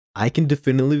dubbed. I can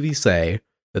definitively say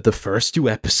that the first 2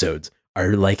 episodes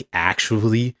are like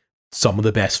actually some of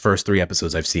the best first 3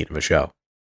 episodes I've seen of a show.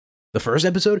 The first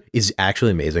episode is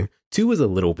actually amazing. 2 was a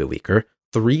little bit weaker.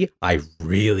 3 I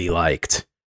really liked.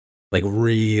 Like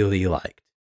really liked.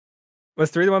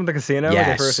 Was 3 the one with the casino? When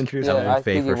Yes. they first introduced Yeah, it? when I think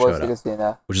Faye it first was showed the up.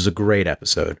 casino. Which is a great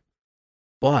episode.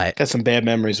 But Got some bad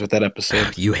memories with that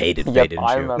episode. you hated Faye, Yep, didn't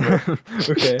I you? remember.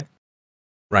 Okay.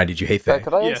 Ryan, did you hate Faye?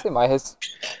 Could I Yeah. say my history?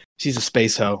 She's a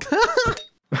space hoe.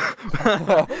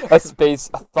 A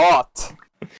thought.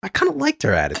 I kind of liked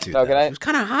her attitude. No, though. can I- She was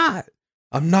kind of hot.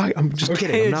 I'm just Okay,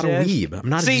 kidding. I'm not Jess. a weeb. I'm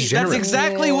not a See, degenerate. that's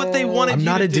exactly what they wanted I'm you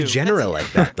not to a do. degenerate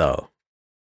like that, though.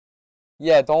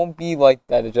 Yeah, don't be like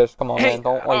that. Just come on, Hey, man.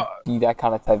 Don't like be that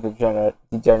kind of type of degenerate.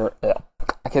 Yeah.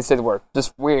 I can't say the word.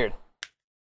 Just weird.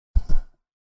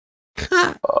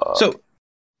 So,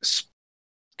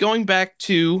 going back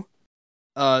to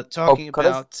talking could I-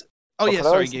 about. Oh yeah, could I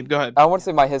sorry, s- Gabe. Go ahead. I want to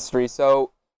say my history.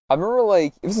 So I remember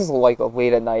like this is like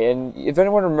late at night, and if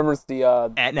anyone remembers the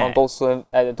At on night. Adult Swim,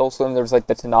 there was like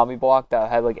the Tanami block that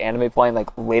had like anime playing like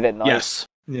late at night. Yes.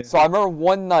 Yeah. So I remember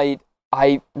one night,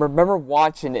 I remember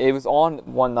watching it was on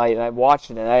one night, and I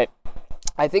watched it, and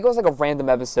I think it was like a random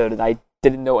episode, and I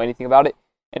didn't know anything about it.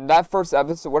 And that first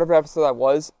episode, whatever episode that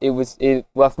was, it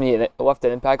left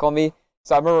an impact on me.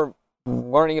 So I remember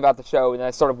learning about the show, and I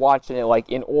started watching it like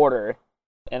in order.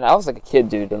 And I was like a kid,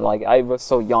 dude, and like I was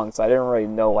so young, so I didn't really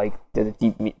know like the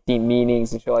deep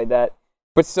meanings and shit like that.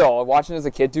 But still, watching it as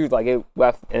a kid, dude, like it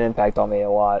left an impact on me a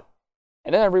lot.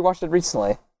 And then I rewatched it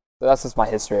recently, so that's just my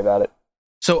history about it.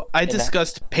 So I that-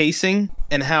 discussed pacing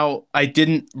and how I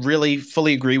didn't really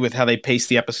fully agree with how they paced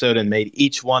the episode and made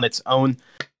each one its own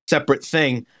separate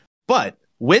thing. But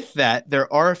with that,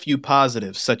 there are a few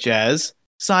positives, such as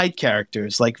side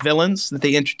characters like villains that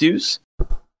they introduce.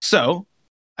 So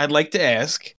I'd like to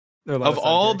ask, There are a lot of side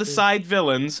all the characters. side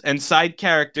villains and side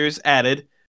characters added,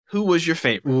 who was your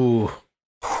favorite? Ooh,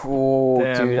 Oh,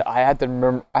 Damn. dude, I had to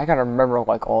remember. I gotta remember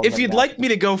like all. Of If them you'd now. like me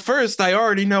to go first, I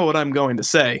already know what I'm going to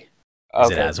say. Is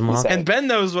it Okay, Asimov? you say And it. Ben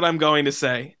knows what I'm going to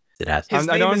say. It has. His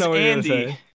I name don't is know what you're gonna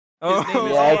Andy. say. Oh, name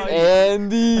is Yes,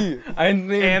 Andy. I didn't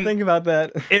even And- think about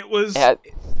that. It was Yeah.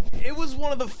 it was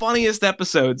one of the funniest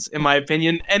episodes in my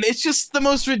opinion, and it's just the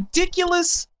most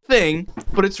ridiculous thing,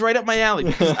 but it's right up my alley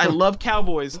because I love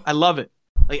cowboys. I love it.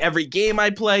 Like every game I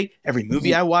play, every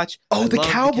movie I watch. Oh, I the love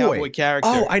cowboy. character.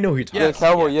 Oh, I know who you're talking Yeah, Yes.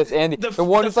 about. Cowboy. Yes, Andy. The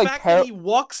one the is like fact that he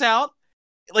walks out,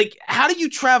 like how do you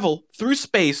travel through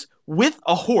space with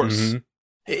a horse? Mhm.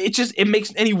 It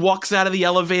makes, and he walks out of the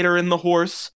elevator in the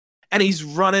horse, and he's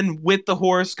running with the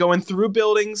horse, going through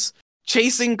buildings,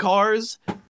 chasing cars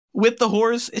with the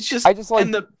horse. It's just, I just like.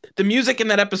 and the music in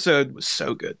that episode was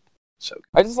so good, so good.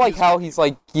 I just like how he's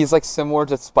like similar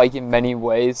to Spike in many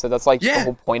ways. So that's like Yeah. the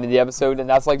whole point of the episode, and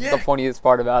that's like Yeah. the funniest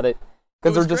part about it.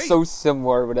 Because It was they're just great. so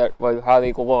similar with, with how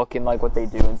they look and like what they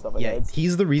do and stuff like Yeah, that. It's-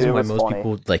 he's the reason it why was most funny.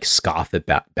 people like scoff at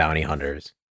bounty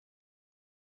hunters.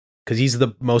 Because he's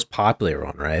the most popular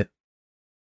one, right?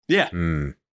 Yeah,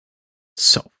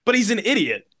 So but he's an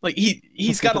idiot. Like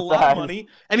he's got a lot of Right. money,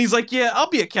 and he's like, yeah, I'll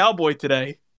be a cowboy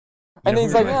today. and then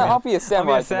he's like, yeah, I'll be a I'll be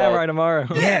samurai. a samurai tomorrow.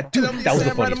 yeah, dude, I'll be a that was the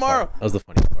samurai funniest tomorrow. part. That was the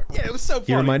funniest part. Yeah, it was so funny.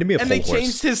 He reminded me of and they Full Horse.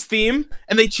 changed his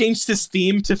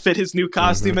theme, to fit his new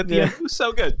costume at the Yeah. end. It was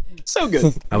so good, so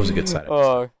good. That was a good side.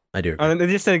 Oh, I do. Agree.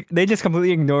 And they just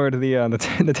completely ignored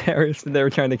the terrorists that they were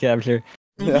trying to capture.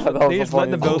 yeah, that was They the just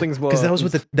let the funniest. buildings blow. Because that up. was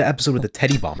with the episode with the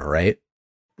Teddy Bomber, right?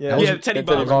 Yeah, That was, Yeah, Teddy Teddy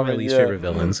Bomber. that was one of my Bomber, least yeah. favorite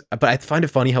villains. But I find it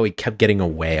funny how he kept getting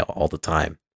away all the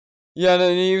time. Yeah, and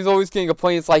then he was always getting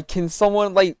complaints like, can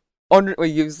someone like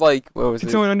he was like, what was Can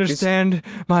it? someone understand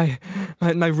my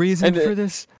reason And, for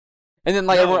this? And then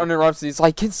like No. everyone interrupts. He's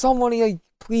like, can someone like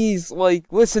please like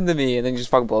listen to me? And then he just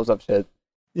fucking blows up shit.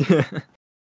 Yeah,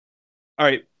 All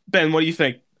right, Ben, what do you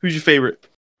think? Who's your favorite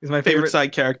he's my favorite favorite.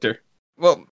 side character?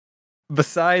 Well,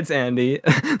 besides Andy.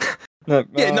 No,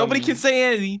 Yeah, nobody um, can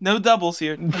say Andy. No doubles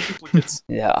here. No duplicates.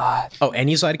 Yeah. Oh,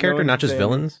 any side character, one's not just saying-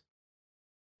 villains?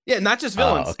 Yeah, not just Oh,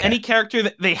 villains. okay. Any character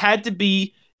that they had to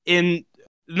be in,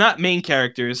 not main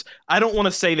characters. I don't want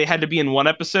to say they had to be in one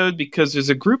episode because there's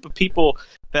a group of people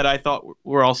that I thought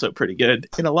were also pretty good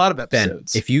in a lot of Ben,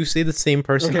 episodes. if you say the same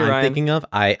person Okay, I'm Ryan. thinking of,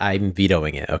 I'm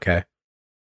vetoing it. Okay.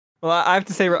 Well, I have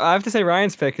to say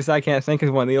Ryan's pick because I can't think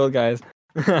of one of the old guys.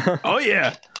 Oh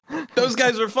yeah, those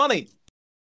guys were funny.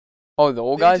 Oh, the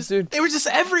old They were guys, just- dude. They were just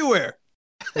everywhere.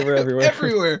 They were everywhere.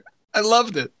 everywhere. I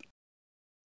loved it.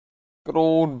 Good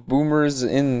old boomers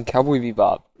in Cowboy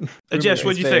Bebop. Jess,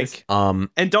 what'd you Space. think?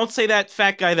 Um. And don't say that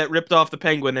fat guy that ripped off the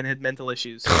penguin and had mental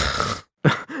issues. I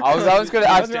was gonna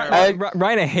ask.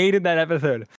 Ryan hated that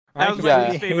episode. That was Ryan my Yeah.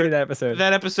 completely least favorite. hated that episode.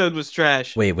 That episode was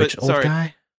trash. Wait, which But, old sorry.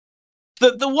 guy?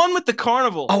 The one with the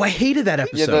carnival. Oh, I hated that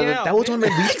episode. the- That was one of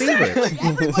my least Exactly.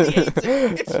 favorites. Everybody hates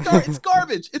it. It's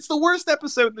garbage. It's the worst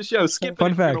episode in the show. Skip it.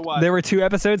 Fun if you're fact: gonna watch. there were 2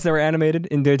 episodes that were animated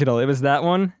in digital. It was that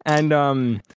one and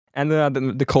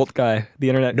the cult guy, the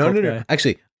internet No, cult no, no. guy.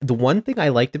 Actually, the one thing I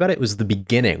liked about it was the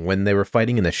beginning when they were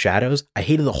fighting in the shadows. I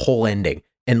hated the whole ending,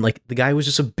 and like the guy was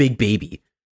just a big baby.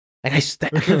 Like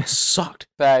that episode sucked.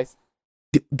 Facts.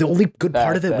 The only good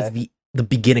part of it was Fact. the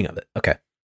beginning of it. Okay,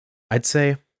 I'd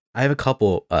say I have a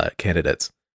couple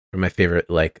candidates for my favorite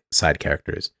like side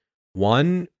characters.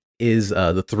 One is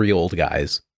the 3 old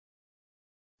guys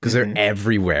because Mhm. they're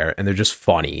everywhere and they're just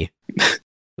funny.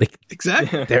 Like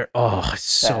Exactly. they're it's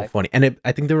so Fact. funny, and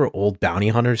I think they were old bounty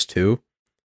hunters too.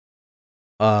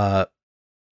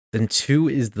 Then 2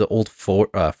 is the old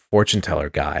fortune teller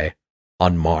guy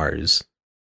on Mars.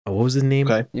 Oh, what was his name?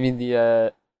 Okay. You mean the?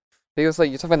 I think it was like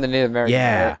you're talking about the Native American.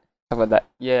 Yeah. Right? Talking about that.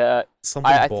 Yeah.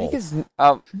 Something. I Bull. think it's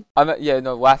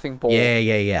Laughing Bull.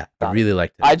 Yeah. I really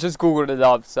liked it. I just googled it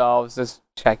up, so I was just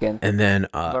checking. And then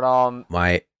But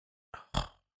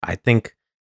I think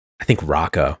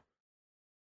Rocco.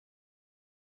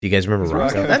 Do you guys remember Is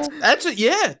Rocco? Rocco- That's it.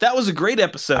 Yeah, that was a great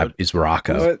episode. Is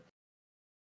Rocco. What?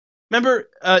 Remember,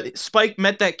 Spike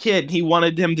met that kid. He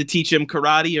wanted him to teach him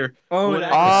karate or Oh, What-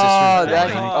 that- Oh, sister's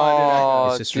that. blind. Oh,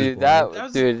 His sister's dude, blind. That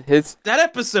was- dude, his. that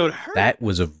episode hurt. That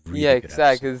was a really Yeah, good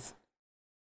exactly. episode.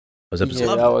 Those episodes, Yeah,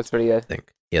 Love that it. was pretty good. I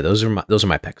think. Yeah, those are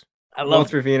my picks. I Once love.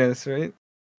 for Venus, right?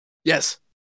 Yes,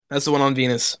 that's the one on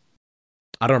Venus.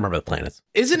 I don't remember the planets.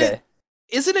 Isn't Okay. it?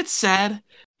 Isn't it sad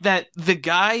that the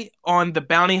guy on the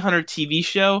Bounty Hunter TV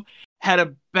show had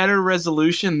a better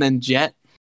resolution than Jet?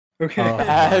 Okay. Oh,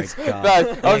 That's- my God.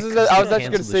 that's- I was Yeah, just- 'cause I was they actually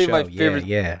gonna canceled say the my show. favorite-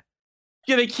 Yeah.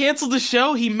 Yeah, they canceled the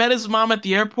show. He met his mom at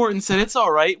the airport and said, "It's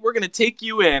all right. We're gonna take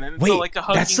you in." And it's Wait, like a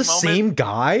hugging that's the moment. same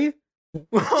guy?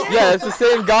 Yeah, it's the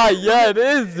same guy. Yeah, it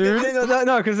is, dude.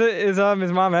 No, because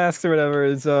his mom asks or whatever.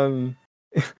 It's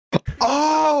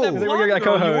Oh, That They blonde were your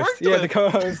girl you co-host. worked Yeah, the with.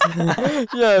 co-host.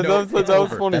 Yeah, no, that it's was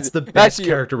over. funny. That's the best Actually,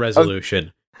 character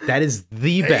resolution. That is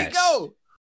the There best. you go.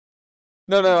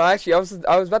 No. Actually, I was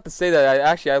about to say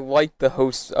that. I like the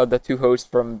hosts, the two hosts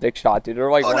from Big Shot, dude. They're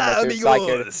like one of my favorite side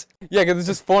characters. Yeah, because it's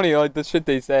just funny, like the shit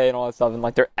they say and all that stuff, and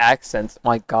like their accents.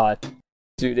 My God,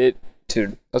 dude,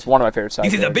 that's one of my favorite side.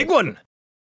 This is a big one.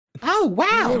 Oh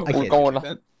wow! We're going.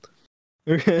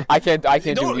 I can't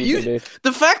No, do you- either, dude.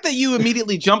 The fact that you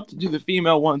immediately jumped to the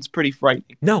female one's pretty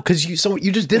frightening. No, because you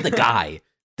just did the guy.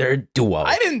 They're a duo.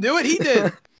 I didn't do it. He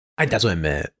did. That's what I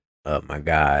meant. Oh my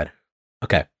god.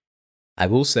 Okay, I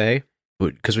will say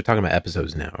because we're talking about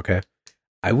episodes now. Okay,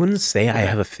 I wouldn't say I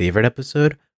have a favorite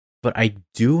episode, but I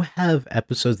do have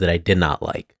episodes that I did not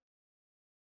like.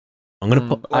 I'm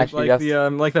gonna put Actually,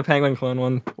 like the penguin clone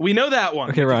one. We know that one.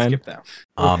 Okay, We can Ryan. Skip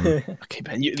that. Okay,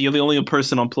 Ben, you're the only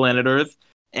person on planet Earth,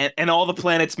 and all the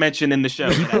planets mentioned in the show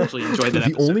that actually enjoyed that the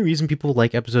episode. only reason people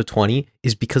like episode 20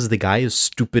 is because the guy is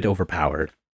stupid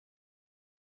overpowered.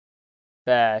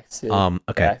 Facts. Dude. Okay.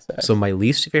 Facts. So my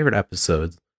least favorite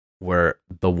episodes were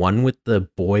the one with the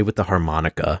boy with the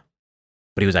harmonica,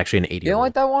 but he was actually an 80. You don't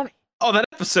like that one? Oh, that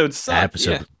episode sucked. That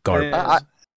episode Yeah. was garbage.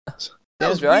 That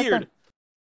was Dude, I weird.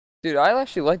 Dude, I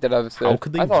actually liked that episode. How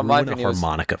could they I thought my ruin a opinion was-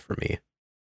 harmonica for me?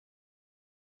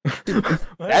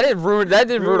 That didn't ruin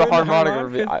a Ruin the harmonica for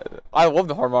me. I love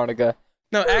the harmonica.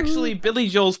 No, actually, Billy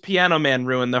Joel's Piano Man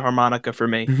ruined the harmonica for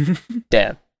me.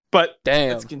 Damn. But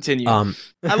Damn. let's continue. um,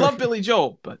 I love Billy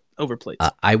Joel, but overplayed.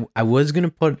 I was gonna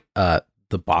put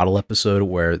the bottle episode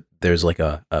where there's like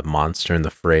a monster in the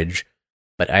fridge,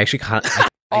 but I actually kind of.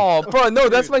 Oh, bro, no,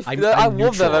 that's my. I love that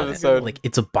neutral on it. episode. Like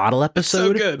it's a bottle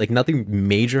episode. good. Like nothing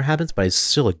major happens, but it's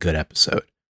still a good episode.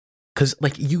 Cause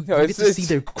like you No, get it's- to see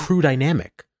their crew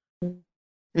dynamic.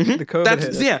 Mhm. The COVID That's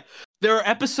hit. yeah. There are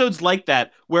episodes like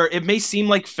that where it may seem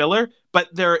like filler, but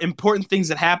there are important things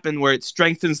that happen where it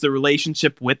strengthens the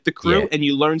relationship with the crew Yeah. and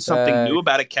you learn something new Facts.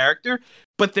 about a character.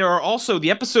 But there are also the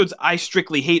episodes I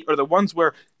strictly hate are the ones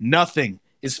where nothing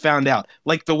is found out.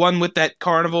 Like the one with that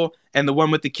carnival and the one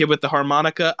with the kid with the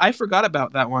harmonica. I forgot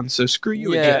about that one, so screw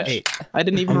you Yeah. again. Hey, I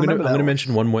didn't even I'm remember gonna that one.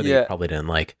 mention one more that Yeah. you probably didn't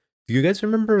like. Do you guys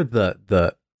remember the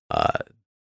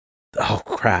oh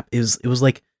crap. It was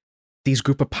like these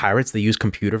group of pirates that use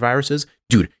computer viruses.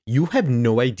 Dude, you have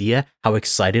no idea how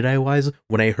excited I was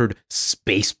when I heard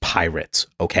space pirates,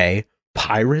 okay?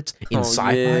 Pirates in Oh, sci-fi.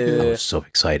 I yeah. was so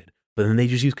excited. But then they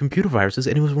just used computer viruses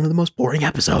and it was one of the most boring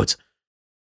episodes.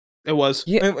 It was.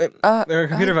 Yeah. Wait, Uh, there were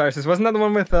computer viruses. Wasn't that the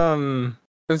one with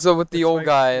So with the It's old like-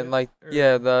 guy and like or-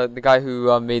 the guy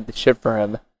who made the ship for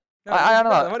him. I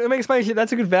don't know. Let me explain.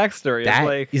 That's a good backstory. That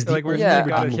it's is the like where only he Yeah.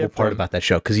 got a redeemable ship part from. about that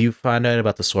show because you find out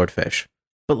about the swordfish.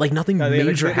 But like nothing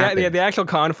major happened. The actual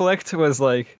conflict was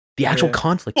like. The actual yeah.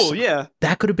 conflict. Oh yeah.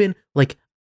 That could have been like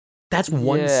that's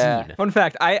one Yeah. scene. Fun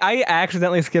fact: I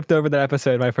accidentally skipped over that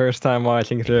episode my first time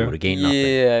watching And you would through. have gained nothing.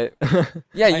 Yeah.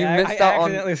 Yeah, you missed out on.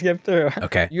 accidentally skipped through.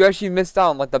 Okay. You actually missed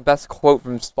out on like the best quote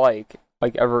from Spike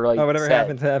like ever like. Oh, whatever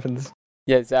said. happens.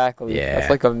 Yeah, exactly. Yeah. That's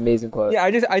like an amazing quote. Yeah, I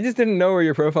just didn't know where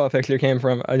your profile picture came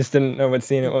from. I just didn't know what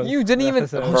scene it was. You didn't The even-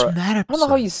 episode. Oh, it's Bro, from that I episode. don't know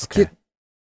how you Okay. skip.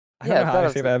 I don't Yeah, know how that I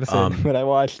was- saved that episode, but I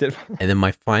watched it. And then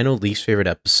my final least favorite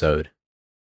episode,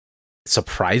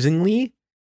 surprisingly,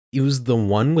 it was the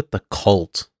one with the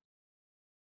cult.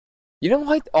 You don't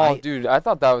like? Oh, I- dude, I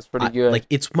thought that was pretty good. Like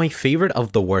it's my favorite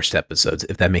of the worst episodes,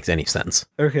 if that makes any sense.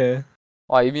 Okay.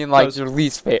 oh, you mean like Those- your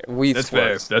least favorite? Least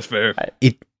worst. That's fair.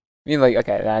 It. You mean like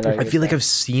okay? I know. I feel like I've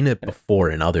seen it before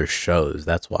in other shows.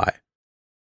 That's why.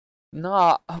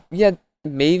 Nah, yeah,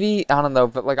 maybe I don't know,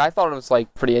 but like I thought it was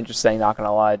like pretty interesting. Not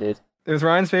gonna lie, dude. It was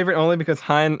Ryan's favorite only because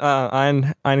Hein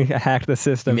hacked the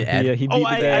system. You mean Ed? He beat Oh, the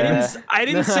guy. I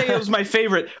didn't say it was my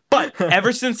favorite, but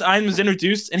ever since Ein was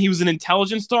introduced and he was an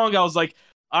intelligence dog, I was like,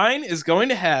 Ein is going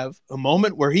to have a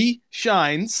moment where he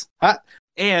shines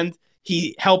and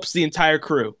he helps the entire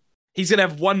crew. He's gonna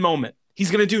have one moment.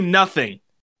 He's gonna do nothing,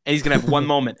 and he's gonna have one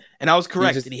moment. And I was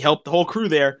correct, just- and he helped the whole crew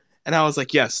there. And I was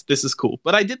like, yes, this is cool.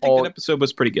 But I did think Oh. that episode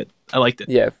was pretty good. I liked it.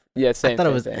 Yeah, yeah, same. I thought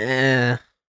it same, was same.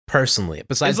 personally.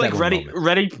 Besides It's like that one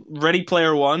moment. Ready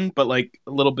Player One, but like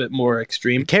a little bit more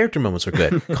extreme. Character moments are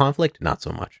good. Conflict, not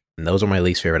so much. And those are my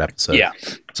least favorite episodes. Yeah.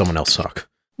 Someone else talk.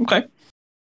 Okay.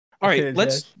 All right,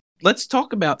 Okay, let's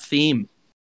talk about theme.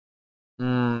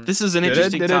 Mm. This is an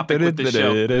interesting topic with the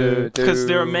show. Because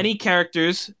there are Dude. many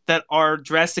characters that are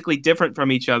drastically different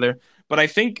from each other, but I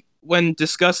think when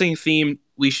discussing theme,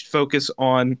 we should focus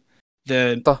on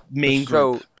the The main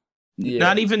show. group. Yeah.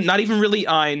 Not even really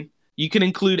Ein. You can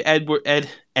include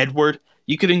Edward.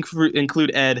 You could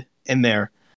include Ed in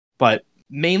there, but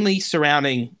mainly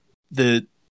surrounding the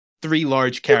three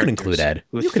large You characters. can include Ed.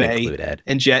 With You can Faye include Ed.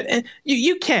 and Jet. And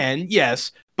you can,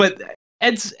 yes, but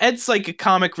Ed's like a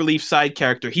comic relief side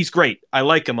character. He's great. I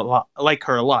like him a lot. I like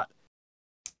her a lot.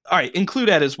 All right, include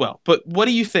Ed as well. But what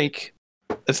do you think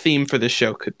a theme for this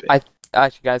show could be?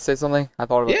 Actually, can I say something? I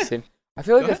thought about Yeah. the theme. I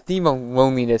feel like Go the ahead. theme of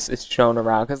loneliness is shown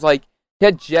around because, like, you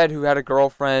had Jed who had a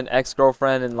girlfriend,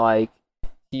 ex-girlfriend, and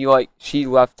she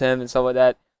left him and stuff like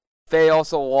that. Faye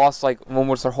also lost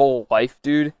almost her whole life,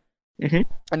 dude. Mhm.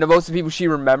 And the most of the people she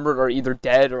remembered are either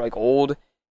dead or old.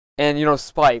 And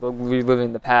Spike, we live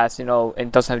in the past,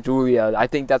 and doesn't have Julia. I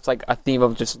think that's a theme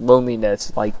of just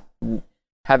loneliness,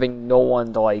 having no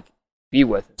one to be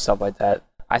with and stuff like that.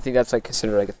 I think that's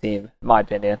considered a theme, in my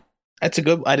opinion. That's a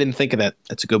good. I didn't think of that.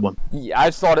 That's a good one. Yeah, I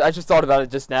just thought about it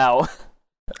just now.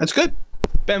 That's good.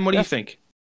 Ben, what do you think?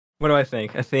 What do I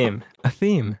think? A theme. A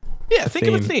theme. Yeah, A think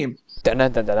of a theme.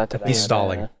 He's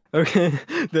stalling. Okay.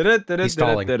 He's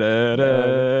stalling.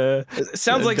 It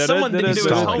sounds like someone didn't do his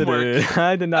stalling. homework.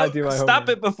 I did not do my homework. Stop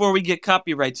it before we get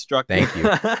copyright struck. Thank you.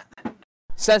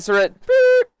 Censor it.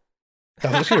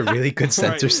 That was actually a really good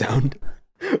censor Right. sound.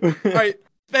 All right,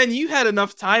 Ben, you had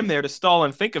enough time there to stall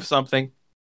and think of something.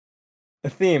 A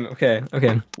theme. Okay.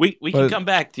 We can Well- come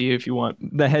back to you if you want.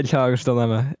 The Hedgehog's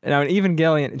Dilemma. Now, an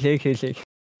Evangelion. JK.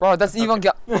 Bro, that's even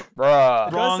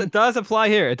Bruh. Wrong. It does apply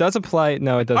here. It does apply.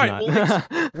 No, it does All right,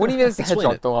 not. What even is the Explain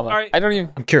hedgehog it. dilemma? All right. I don't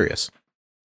even. I'm curious.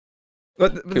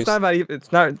 but it's not about.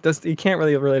 It's not. You can't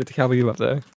really relate it to Cowboy Bebop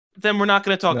though. Then we're not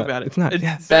going to talk No, about it. it's not. Uh,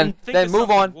 Yes. Ben, think Then of move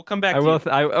something. on. We'll come back I to will.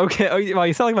 you. Okay. Oh, well,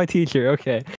 you sound like my teacher.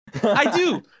 Okay. I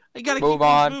do. I got to Move keep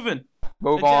on. things moving.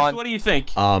 Move Jess, on. what do you think?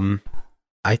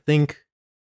 I think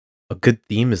a good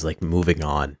theme is moving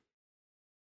on.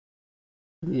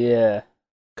 Yeah.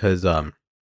 Because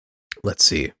let's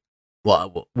see.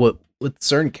 Well, with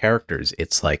certain characters,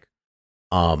 it's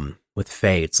with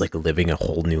Faye, it's living a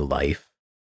whole new life,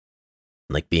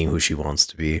 being who she wants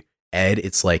to be. Ed,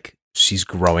 it's she's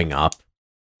growing up,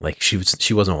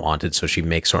 she wasn't wanted, so she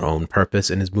makes her own purpose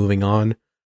and is moving on.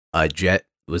 Jet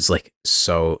was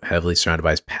so heavily surrounded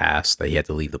by his past that he had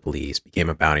to leave the police, became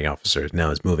a bounty officer, now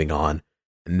is moving on.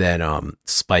 And then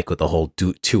Spike with the whole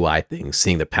two-eye thing,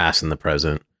 seeing the past and the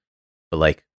present,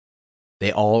 but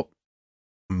they all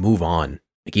move on.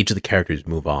 Each of the characters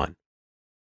move on.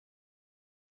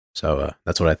 So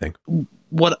that's what I think.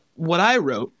 What I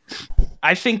wrote,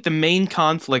 I think the main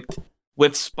conflict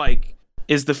with Spike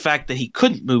is the fact that he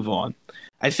couldn't move on.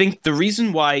 I think the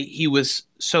reason why he was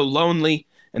so lonely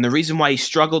and the reason why he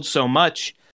struggled so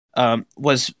much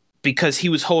was because he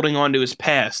was holding on to his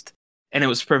past, and it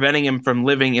was preventing him from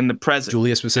living in the present.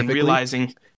 Julia and specifically.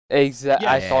 realizing Exactly.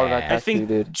 I Yeah. thought about that I think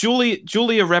too, dude.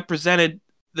 Julia represented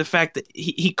the fact that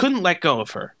he couldn't let go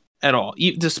of her at all,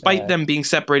 despite Yeah. them being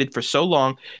separated for so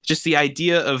long. Just the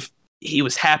idea of he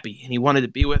was happy and he wanted to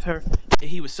be with her.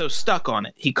 He was so stuck on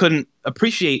it. He couldn't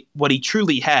appreciate what he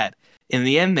truly had in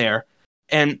the end there.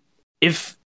 And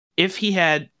if he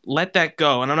had let that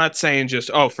go, and I'm not saying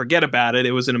just, forget about it.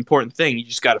 It was an important thing. You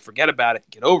just got to forget about it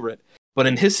and get over it. But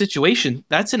in his situation,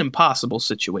 that's an impossible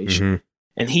situation. Mhm.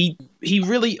 And he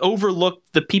really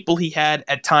overlooked the people he had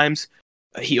at times.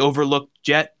 He overlooked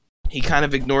Jet. He kind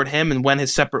of ignored him and went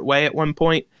his separate way at one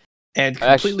point, and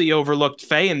completely overlooked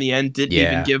Faye in the end. Didn't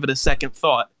even give it a second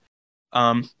thought.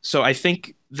 So I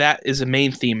think that is a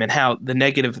main theme, and how the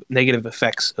negative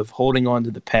effects of holding on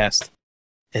to the past.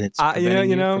 And it's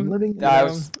preventing from living.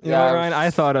 Ryan, I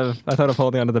thought of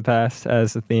holding on to the past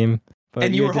as a theme, but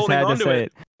And you were just holding had on to to say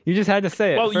it. You just had to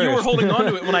say it. Well, you were first. holding on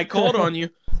to it when I called on you.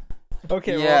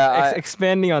 Okay, Yeah, well,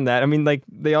 expanding on that, I mean,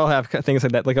 they all have things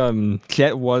like that.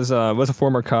 Jet was a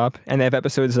former cop, and they have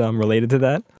episodes related to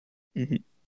that.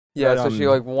 Yeah, But,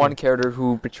 especially one character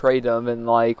who betrayed him and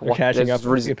They're catching up.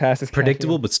 there's Get past his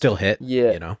Predictable, but still hit.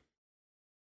 Yeah. You know.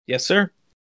 Yes, sir.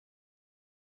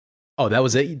 Oh, that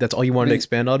was it. That's all you wanted to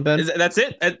expand on, Ben? That's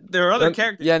it. There are other Um,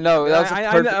 characters. Yeah, no, that was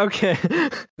a perfect. Okay.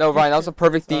 No, Ryan, that was a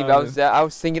perfect theme. I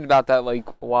was thinking about that a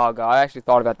while ago. I actually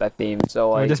thought about that theme.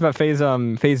 So Just about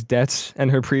Faye's debts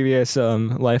and her previous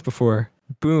life before.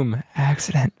 Boom,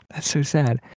 accident. That's so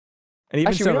sad. And even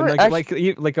Actually, so,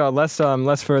 we never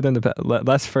less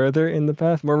further in the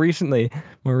past. More recently.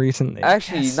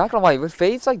 actually, Yes. not gonna lie, with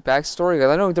Faye's backstory, 'cause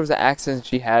I know there was an accident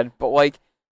she had, but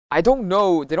I don't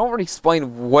know. They don't really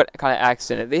explain what kind of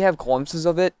accident. They have glimpses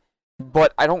of it,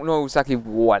 but I don't know exactly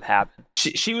what happened.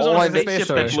 She was Oh, on a and the spaceship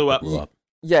space that blew up.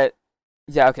 Yeah,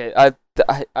 okay.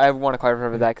 I want to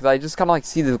clarify that because I just kind of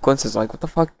see the glimpses. What the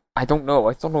fuck? I don't know.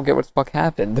 I still don't get what the fuck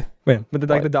happened. Wait, but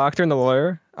the doctor and the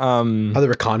lawyer. Oh, they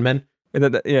were con men?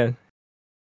 Yeah. Yeah.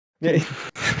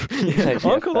 Yeah,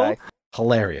 Uncle. facts.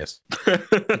 hilarious.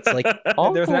 It's like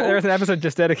There was an episode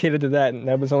just dedicated to that, and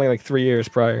there was an episode just dedicated to that, and that was only like 3 years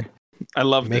prior. I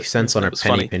love it makes sense on That her was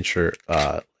penny funny. pincher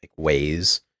like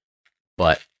ways,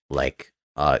 but like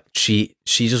she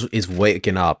just is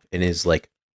waking up and is like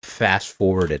fast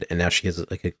forwarded, and now she has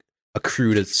like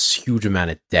accrued a huge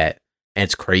amount of debt, and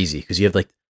it's crazy because you have like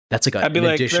that's like I'd be an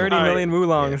like, additional 30 million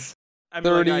Woolongs. I'd be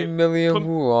like, 30 million put-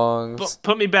 Woolongs.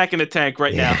 put me back in the tank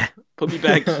right Yeah. now. Put me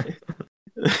back.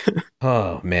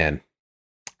 Oh man,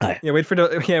 Yeah, wait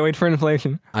for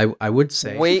inflation. I would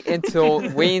say Wait until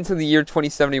the year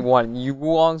 2071. You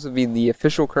Woolongs will be the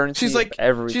official currency She's like- of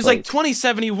every She's place. like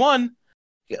 2071.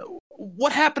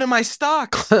 What happened to my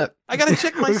stocks? I gotta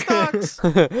check my stocks.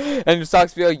 And your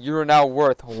stocks be like, you're now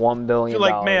worth $1 billion. You're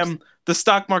like, ma'am, the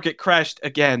stock market crashed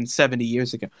again 70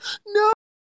 years ago. No,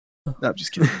 I'm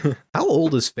just kidding. How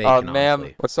old is Faye? ma'am,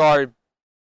 canonically? we're sorry.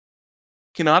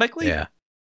 Canonically, Yeah.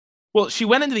 well, she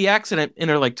went into the accident in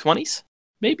her like 20s,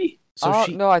 maybe. So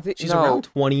No, I think she's no. around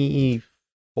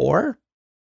 24,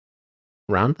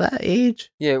 around that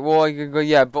age. Yeah, well, like,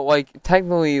 yeah, but like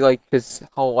technically, like, cause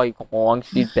how like long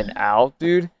she's been out,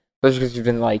 dude. Especially because she's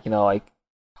been like, like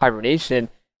hibernation.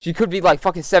 She could be like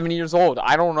fucking 70 years old.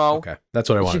 I don't know. Okay, that's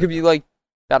what I She wanted. could be like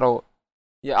that'll.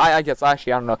 Yeah, I guess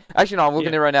actually I don't know. Actually, no, I'm looking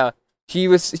at it right now. She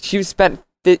was spent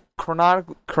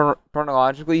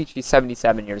chronologically. She's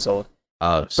 77 years old.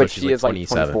 So But she's she like is like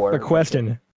 27. 24. A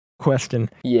question.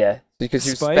 Yeah, because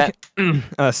she was Spike,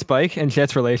 spent. Spike and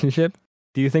Jet's relationship.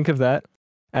 Do you think of that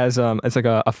as like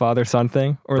a father-son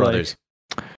thing, or Brothers.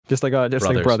 like just like Brothers.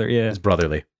 brother? Yeah. It's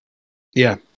brotherly.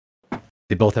 Yeah.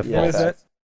 They both have Yeah, What is faults. that?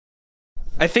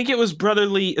 I think it was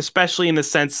brotherly, especially in the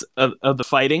sense of the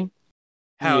fighting.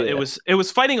 How Yeah. it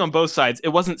was fighting on both sides. It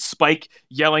wasn't Spike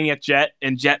yelling at Jet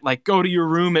and Jet like go to your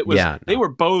room. It was they were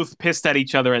both pissed at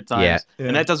each other at times, Yeah.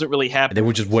 and that doesn't really happen.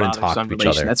 They just wouldn't talk father-son to each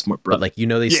relation. other. That's more But brother. like they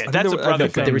Yeah, that's a brother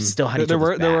but they were thing. still had each there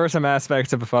other's were back. some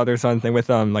aspects of a father-son thing with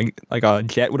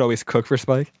Jet would always cook for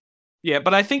Spike. Yeah,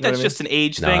 but I think You know that's what I mean? just an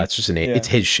age No, thing. that's just an Yeah. it's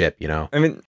his ship, you know. I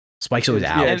mean, Spike's always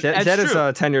out. yeah, And Jet that's is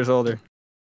true. 10 years older.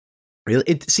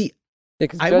 Really? See, Yeah,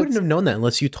 'cause I Jed's- wouldn't have known that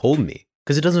unless you told me,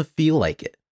 because it doesn't feel like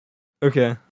it.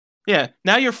 Okay. Yeah,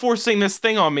 now you're forcing this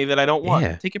thing on me that I don't want.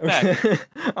 Yeah. Take it back. Okay.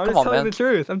 I'm just on, telling man. the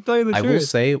truth. I'm telling you the I truth. will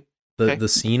say Okay. the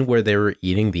scene where they were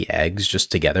eating the eggs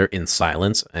just together in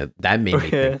silence, that made me Okay.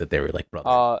 think that they were like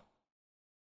brothers.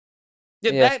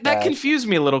 Yeah, Yeah, that facts. confused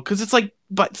me a little because it's like,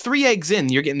 but 3 eggs in,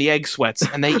 you're getting the egg sweats,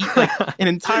 and they eat like an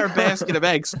entire basket of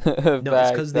eggs. No,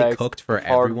 it's because they cooked for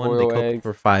everyone. They Hard-boiled cooked egg.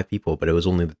 for 5 people, but it was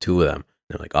only the 2 of them.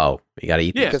 They're like, oh, you gotta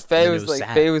eat Yeah. this. Because Faye And it was like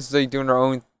sad. Faye was like doing her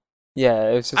own. Yeah,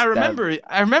 it was just. I that-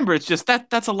 remember. It's just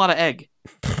that's a lot of egg.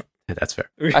 That's fair.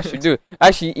 Actually,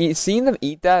 dude. Seeing them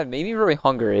eat that made me really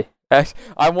hungry.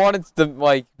 I wanted to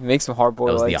like make some hard That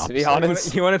was boiled the eggs. To be opposite.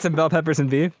 honest. You wanted some bell peppers and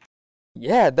beef?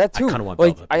 Yeah, that I too. kind of want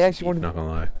like velvet I beef, actually wanted. not gonna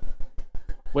lie.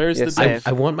 Where's Yeah, the same. beef?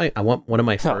 I want one of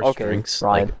my first Okay, drinks,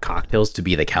 Ryan. like cocktails, to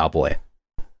be the cowboy.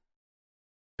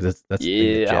 That's the thing that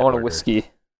Yeah, Jet I want a ordered.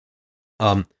 whiskey.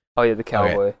 Um, Oh yeah, the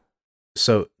cowboy.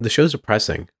 so the show's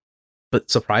depressing, but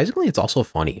surprisingly, it's also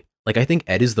funny. Like I think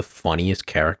Ed is the funniest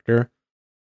character.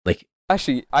 Like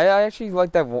Actually, I actually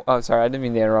like that. Oh, sorry, I didn't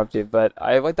mean to interrupt you, but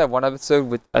I like that one episode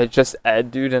with just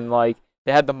Ed, dude, and like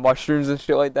they had the mushrooms and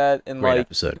shit like that, and great like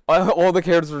episode. all the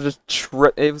characters were just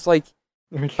it was like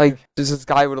there's this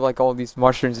guy with like all these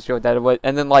mushrooms and shit like that,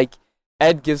 and then like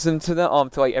Ed gives them to them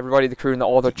to like everybody in the crew, and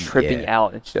all they're tripping Yeah.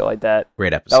 out and shit like that.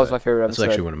 Great episode. That was my favorite That's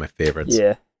episode. actually one of my favorites.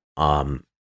 Yeah.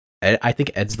 I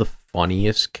think Ed's the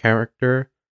funniest character.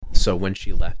 So when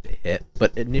she left, it hit.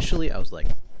 But initially, I was like,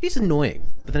 she's annoying.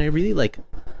 But then I really like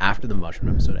after the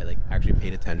mushroom episode, I like actually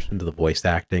paid attention to the voice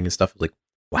acting and stuff. I was like,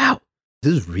 wow,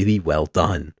 this is really well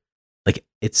done. Like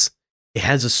it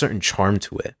has a certain charm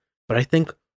to it. But I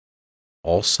think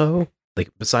also, like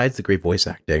besides the great voice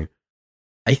acting,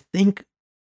 I think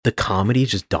the comedy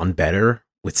is just done better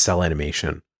with cell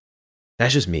animation.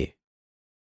 That's just me.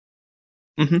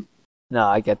 No,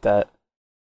 I get that.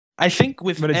 I think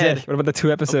with What Ed, about the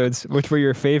 2 episodes? Which were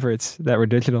your favorites that were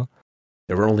digital?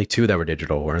 There were only 2 that were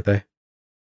digital, weren't they?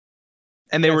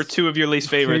 and they were Yes. 2 of your least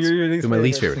favorites. They're my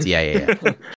least favorites. Yeah.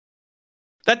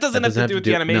 That doesn't have to do with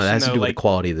the animation, No, that has to though. do with the Like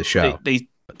quality of the show. they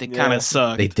kind Yeah. of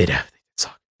suck. They did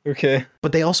suck. Okay.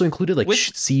 But they also included like With-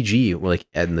 CG, like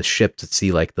and the ship to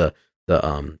see like the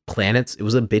planets. It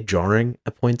was a bit jarring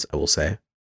at points, I will say.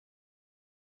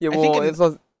 Yeah, I think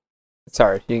well, in-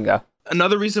 sorry, you can go.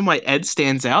 Another reason why Ed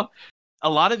stands out, a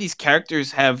lot of these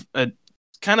characters have a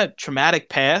kind of traumatic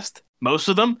past, most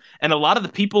of them, and a lot of the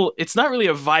people, it's not really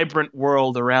a vibrant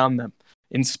world around them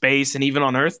in space and even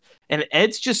on Earth, and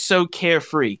Ed's just so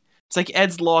carefree. It's like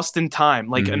Ed's lost in time,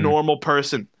 like a Mhm. normal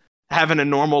person having a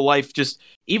normal life. Just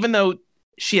even though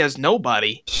she has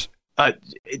nobody. I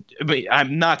mean,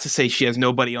 I'm not to say she has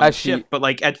nobody on the ship, but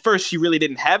like at first she really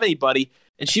didn't have anybody,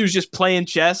 and she was just playing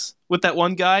chess with that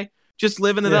one guy, just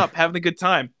living it up, having a good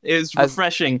time. It was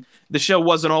refreshing. The show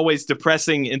wasn't always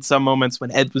depressing in some moments when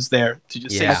Ed was there to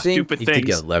just say stupid things. He did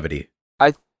get levity.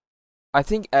 I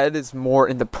think Ed is more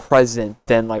in the present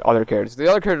than like other characters.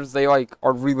 The other characters, they like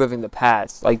are reliving the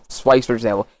past. Like Spikes, for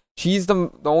example, she's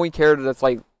the only character that's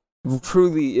like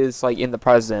truly is like in the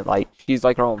present. Like she's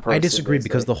like her own person. I disagree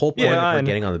because the whole point of her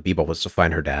getting on the Bebop was to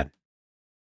find her dad.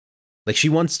 Like she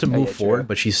wants to move forward,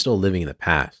 but she's still living in the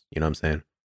past. You know what I'm saying?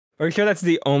 Are you sure that's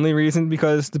the only reason?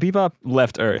 Because the Bebop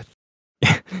left Earth.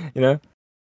 You know?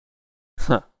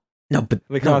 Huh. No, but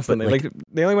like constantly. Like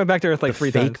they only went back to Earth like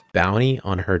 3 times. The fake bounty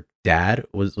on her dad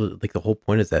was like the whole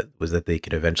point was that they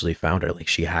could eventually found her. Like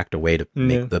she hacked a way to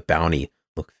make the bounty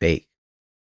look fake.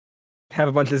 Have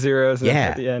a bunch of zeros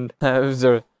at the end.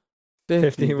 $50.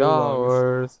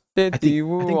 I think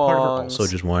part of her also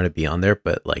just wanted to be on there,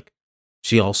 but like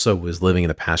she also was living in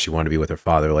the past. She wanted to be with her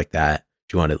father like that.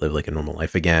 She wanted to live like a normal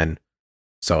life again.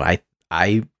 So I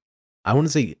want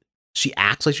to say she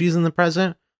acts like she's in the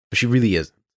present, but she really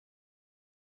isn't.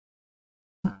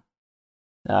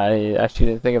 I actually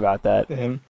didn't think about that.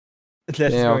 Going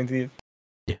deep.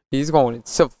 Yeah. He's going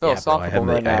so philosophical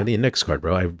bro, right now. I have the index card,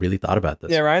 bro. I really thought about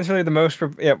this. Yeah, Ryan's really the most.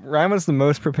 Ryan was the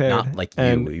most prepared. Not like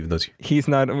you, even though he's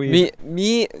not. Me.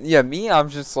 I'm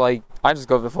just like I just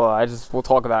go with the flow. We'll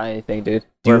talk about anything, dude.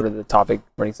 Whatever the topic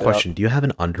brings it up. Question: do you have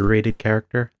an underrated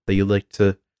character that you'd like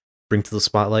to bring to the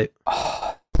spotlight?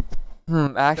 Actually,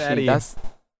 Fatty. that's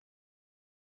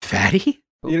Fatty.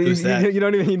 Who's that? You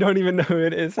don't even know who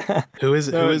it is. Who is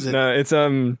it? No, who is it? No,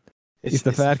 he's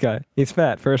the fat guy. He's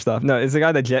fat. First off, no, it's the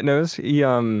guy that Jet knows. He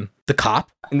the cop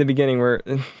in the beginning where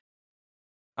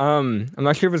I'm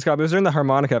not sure if it's cop. It was during the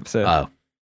harmonica episode. Oh,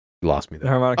 you lost me there. The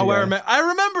harmonica. Oh, I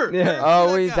remember. Yeah.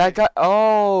 Oh wait, that guy.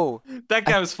 Oh, that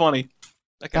guy was funny.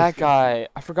 That guy.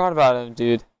 I forgot about him,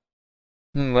 dude.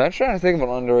 I'm trying to think of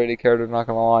an underrated character. Not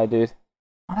gonna lie, dude.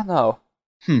 I don't know.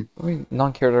 I mean,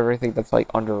 non-character or anything that's like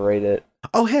underrated.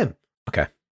 Oh, him. Okay.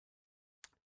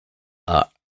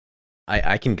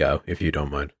 I can go if you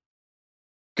don't mind.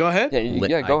 Go ahead.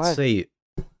 Yeah, go ahead. I'd say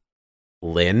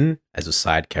Lin as a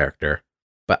side character,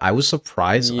 but I was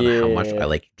surprised on how much I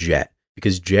like Jet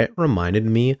because Jet reminded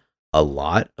me a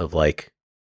lot of like,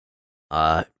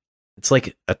 it's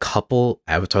like a couple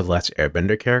Avatar: The Last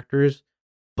Airbender characters,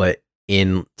 but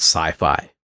in sci-fi.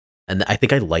 And I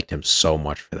think I liked him so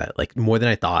much for that, like more than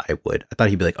I thought I would. I thought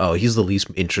he'd be like, oh, he's the least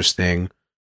interesting,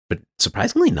 but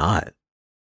surprisingly not.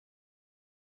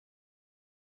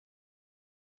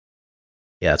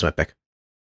 Yeah, that's my pick.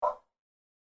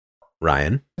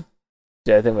 Ryan?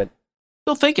 Yeah, I think with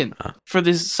Still thinking for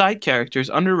these side characters,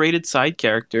 underrated side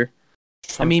character.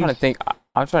 I'm trying to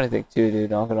think too, dude.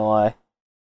 Not gonna lie.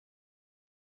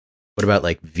 What about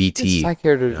like VT? Side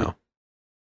characters. No.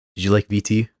 Did you like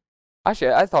VT?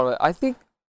 Actually, I think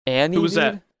Andy. Who was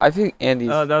that? I think Andy.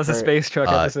 Oh, that was a space truck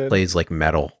episode. Plays like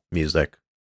metal music.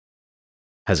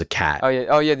 Has a cat. Oh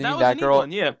yeah. That girl.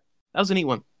 One, yeah, that was a neat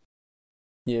one.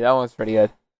 Yeah, that one's pretty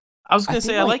good. I was gonna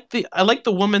say I like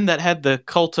the woman that had the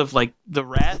cult of like the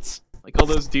rats, like all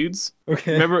those dudes.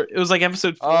 Okay. Remember, it was like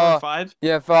episode 4 or 5.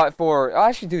 Yeah, 4.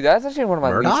 Actually, dude, that's actually one of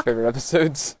my least favorite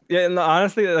episodes. Yeah, no,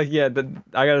 honestly, like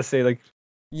I gotta say, like.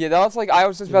 Yeah, that was like I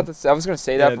was just about to. I was gonna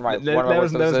say that for my. That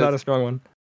was not a strong one.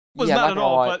 Was not at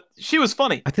all, but she was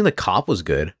funny. I think the cop was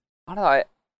good. I don't know.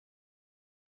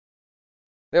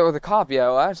 Yeah, with the cop, yeah.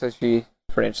 Well, actually, she's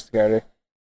a pretty interesting character.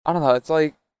 I don't know. It's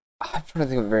like I'm trying to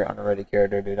think of a very underrated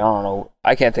character, dude. I don't know.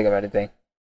 I can't think of anything.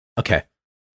 Okay.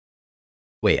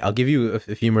 Wait, I'll give you a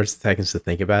few more seconds to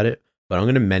think about it, but I'm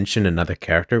going to mention another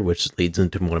character, which leads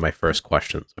into one of my first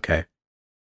questions, okay?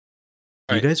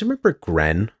 Do you guys remember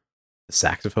Gren, the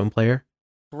saxophone player?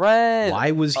 Gren!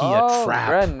 Why was he a trap?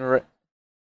 Gren.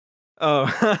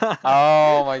 Oh.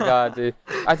 Oh my god, dude.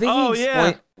 I think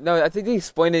I think he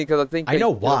explained it because I know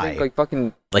why. Like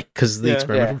fucking. Like, because of the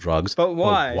experimental drugs. But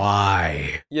why? But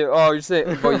why? Yeah. Oh, you're saying.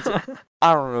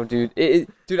 I don't know, dude.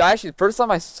 Dude, actually, the first time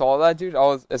I saw that, dude,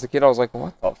 as a kid, I was like,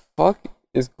 what the fuck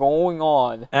is going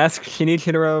on? Ask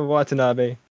Shinichiro Watanabe.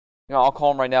 You know, I'll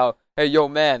call him right now. Hey, yo,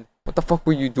 man, what the fuck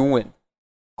were you doing?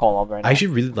 Call him right now. I actually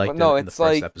really liked him in the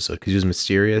first episode because he was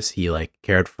mysterious. He like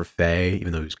cared for Faye,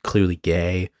 even though he was clearly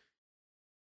gay.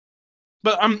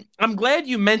 But I'm glad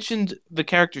you mentioned the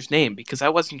character's name because I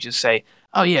wasn't just say,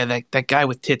 oh yeah, that guy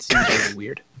with tits seems really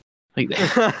weird. Like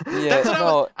that. Yeah, that's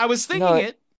what I was thinking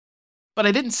it, but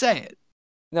I didn't say it.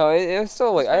 No, it was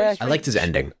still like I liked his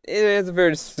ending. It's a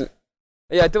very.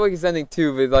 Yeah, I do like his ending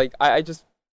too, but like I just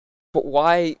but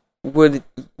why would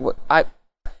I?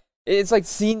 It's like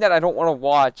scene that I don't want to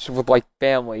watch with like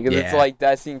family because it's Yeah. like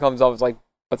that scene comes up.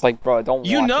 It's like, bro, don't.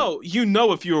 You watch know,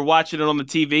 if you were watching it on the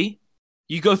TV,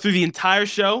 you go through the entire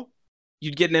show,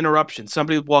 you'd get an interruption.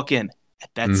 Somebody would walk in at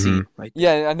that scene right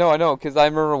there. Yeah, I know, because I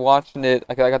remember watching it.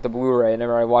 Like, I got the Blu-ray, and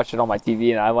I watched it on my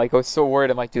TV, and I was so worried.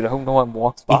 I'm like, dude, I hope no one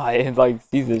walks by and like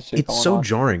sees this shit. It's so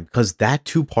jarring because that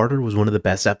 2-parter was one of the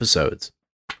best episodes.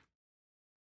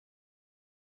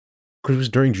 Because it was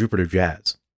during Jupiter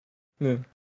Jazz. Yeah.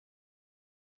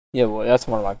 Yeah, well, that's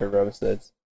one of my favorite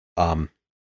episodes. Do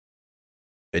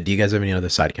you guys have any other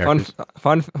side Fun characters?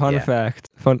 Yeah. fact.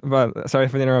 Sorry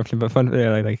for the interruption, but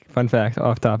fun fact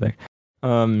off topic.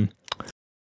 Our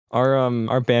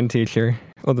band teacher,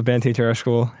 the band teacher at our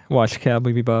school, watched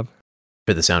Cowboy Bebop.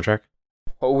 For the soundtrack?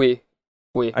 Oh, wait.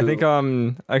 I think I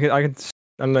don't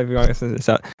know if you want to listen this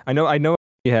out. I know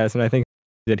he has, and I think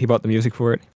that he bought the music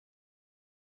for it.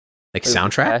 Like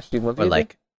soundtrack? Or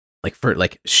like for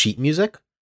like sheet music?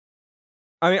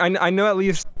 I mean, I know at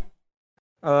least.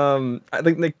 I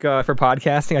think for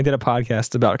podcasting, I did a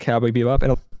podcast about Cowboy Bebop,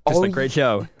 and it's just a great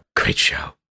show. Great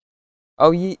show. Oh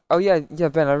yeah,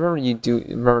 Ben. I remember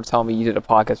remember telling me you did a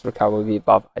podcast for Cowboy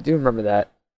Bebop. I do remember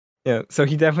that. Yeah, so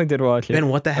he definitely did watch it. Ben,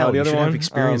 what the hell? The You other should have one,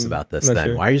 experience about this not then.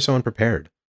 sure. Why are you so unprepared?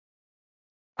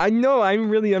 I know, I'm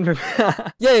really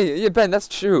unprepared. Yeah, Ben. That's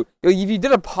true. If you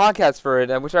did a podcast for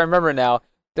it, which I remember now,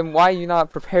 then why are you not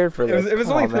prepared for this? It was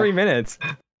Come only on, man. 3 minutes.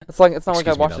 It's not like I Excuse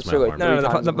me, watched that the was show my like alarm. No, three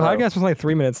times the in a row. podcast was only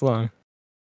 3 minutes long.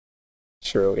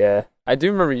 True, yeah. I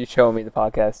do remember you showing me the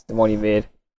podcast, the one you made.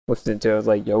 Listening to it, I was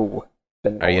like, yo.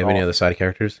 Are you have any other side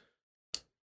characters?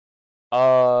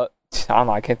 I don't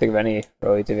know. I can't think of any,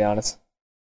 really, to be honest.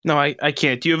 No, I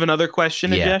can't. Do you have another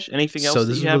question, Yeah. Ajesh? Anything else So that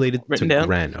this is you have related to written down?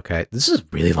 Gren, okay? This is a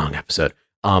really long episode.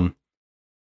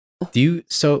 You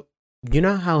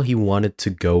know how he wanted to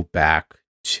go back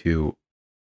to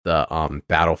the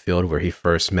battlefield where he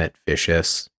first met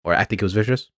Vicious, or I think it was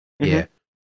Vicious? Mhm. Yeah.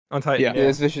 On Titan. Yeah. It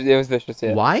was vicious,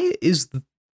 yeah. Why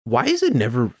is it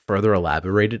never further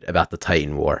elaborated about the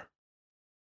Titan War?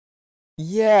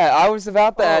 Yeah, I was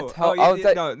about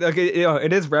to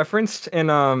It is referenced in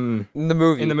in the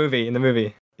movie. in the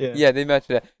movie. Yeah. Yeah, they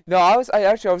mentioned it. No, I was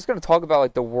gonna talk about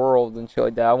like the world and shit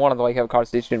like that. I wanted to like have a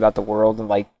conversation about the world and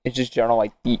like it's just general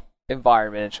like the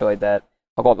environment and shit like that.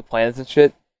 Talk about the planets and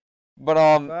shit. But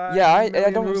I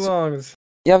don't.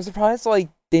 Yeah, I'm surprised like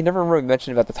they never really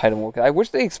mentioned about the Titan War. I wish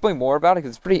they explained more about it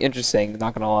because it's pretty interesting.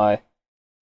 Not gonna lie.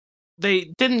 They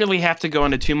didn't really have to go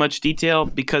into too much detail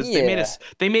because they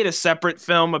made a separate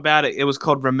film about it. It was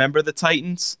called Remember the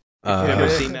Titans. If you've ever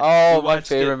seen that. Oh, We my watched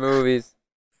favorite it. movies.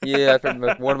 Yeah,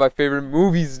 one of my favorite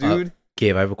movies, dude.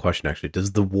 Gabe, I have a question actually.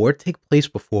 Does the war take place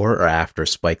before or after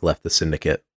Spike left the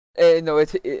Syndicate? No, I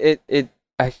think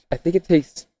it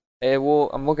takes.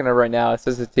 I'm looking at it right now. It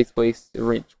says it takes place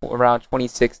around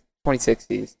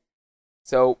 2060s.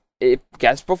 So it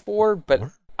guessed before, but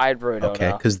I really don't Okay,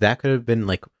 know. because that could have been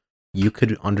like, you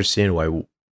could understand why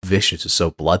Vicious is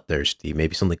so bloodthirsty.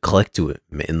 Maybe something clicked to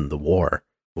him in the war.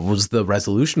 What was the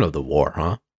resolution of the war,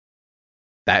 huh?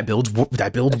 That builds war.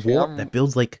 That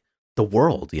builds like the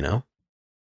world, you know?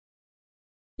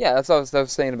 Yeah, that's what I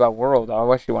was saying about world.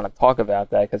 I actually want to talk about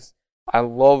that because I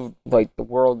love like the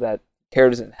world that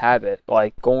characters inhabit,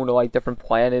 like going to like different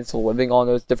planets, living on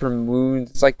those different moons.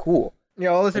 It's like cool. Yeah,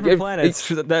 all those different planets.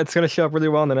 That's gonna show up really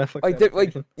well in the Netflix. Like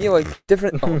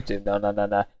different. Oh, dude,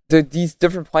 no. These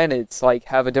different planets like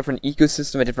have a different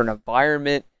ecosystem, a different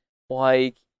environment.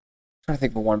 Like, I'm trying to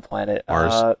think of one planet.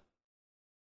 Mars.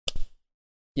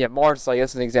 Yeah, Mars. Like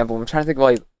that's an example. I'm trying to think of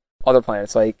like other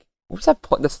planets. Like, what's that?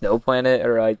 The snow planet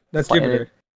or like? That's planet?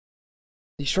 Jupiter.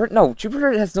 You sure? No,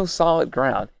 Jupiter has no solid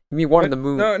ground. You mean one of the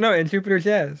moon? No, in Jupiter's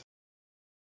Jazz.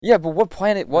 Yeah, but what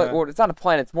planet? What? It's not a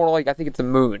planet. It's more like I think it's a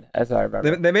moon, as I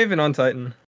remember. They may have been on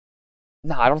Titan.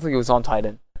 No, I don't think it was on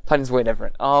Titan. Titan's way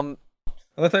different. I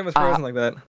thought it was frozen like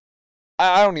that.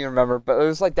 I don't even remember, but it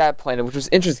was like that planet, which was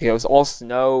interesting. It was all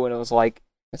snow, and it was like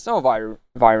a snow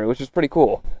environment, which was pretty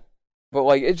cool. But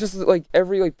like, it's just like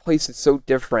every like place is so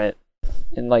different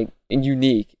and like and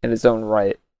unique in its own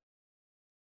right.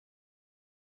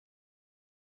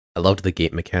 I loved the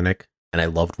gate mechanic, and I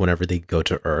loved whenever they go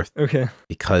to Earth Okay.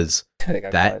 because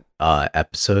that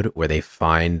episode where they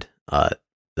find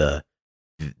the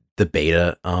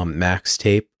beta max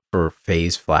tape for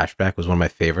Phase flashback was one of my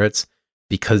favorites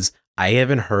because I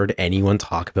haven't heard anyone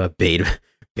talk about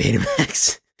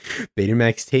Betamax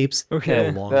tapes Okay.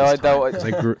 in the longest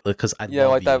time because I Yeah,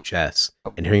 love like that- VHS,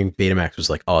 and hearing Betamax was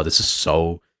like, oh, this is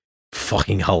so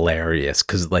fucking hilarious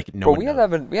because like no Bro, one we knows.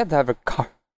 had to have a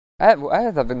I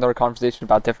had to have another conversation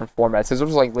about different formats. Because there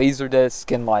was like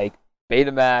Laserdisc and like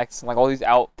Betamax and like all these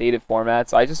outdated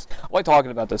formats. I like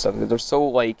talking about this stuff because they're so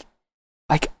like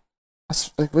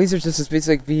Laserdisc is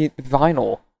basically like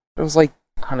vinyl. It was like,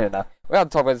 I don't know. We'll have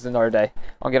to talk about this another day.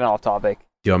 I'm getting off topic.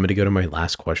 Do you want me to go to my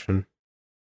last question?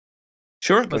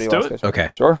 Sure, What let's you do want it. to say? Okay.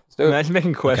 Sure, let's do it. Imagine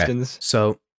making questions.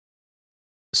 So,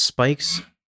 Spike's.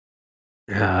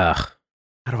 How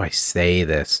do I say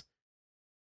this?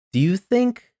 Do you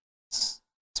think?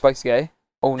 Spike's gay?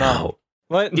 Oh no.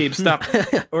 What? Gabe, stop.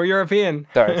 Or European.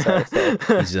 Sorry.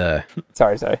 He's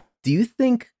Sorry. Do you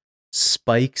think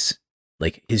Spike's,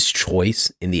 like, his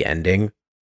choice in the ending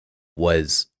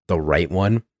was the right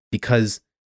one? Because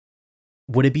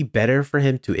would it be better for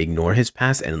him to ignore his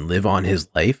past and live on his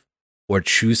life, or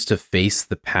choose to face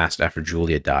the past after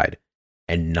Julia died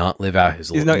and not live out his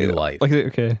He's not- new life? Like,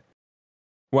 okay.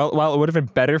 Well, while it would have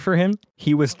been better for him,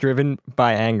 he was driven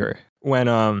by anger when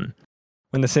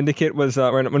the syndicate was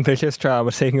when Vicious Child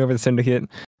was taking over the syndicate.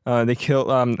 They killed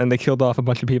off a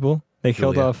bunch of people. They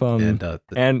killed Julia off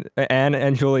and Anne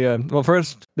and Julia. Well,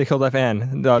 first they killed off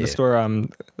Anne, the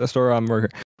store worker.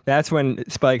 That's when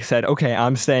Spike said, "Okay,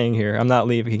 I'm staying here. I'm not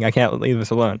leaving. I can't leave this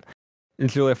alone." And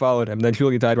Julia followed him. Then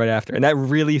Julia died right after, and that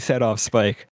really set off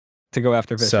Spike to go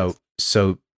after Vicious.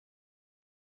 So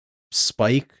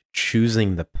Spike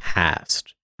choosing the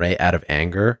past, right, out of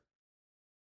anger,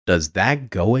 does that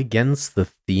go against the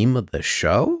theme of the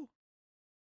show?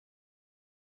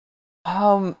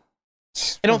 I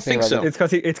don't think so. It's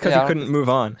because he couldn't move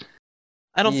on.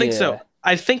 I don't think so. Yeah.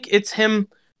 I think it's him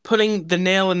putting the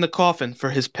nail in the coffin for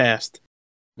his past.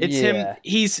 It's him.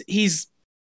 He's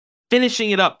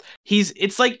finishing it up.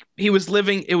 It's like he was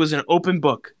living. It was an open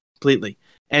book completely,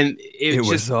 and it was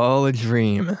just all a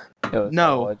dream.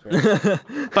 No.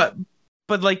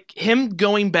 but like him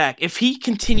going back. If he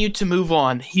continued to move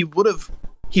on, he would have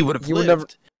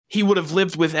lived. He would have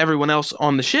lived with everyone else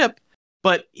on the ship,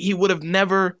 but he would have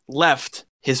never left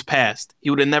his past. He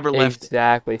would have never left.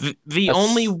 Exactly. The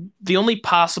only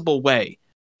possible way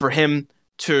for him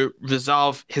to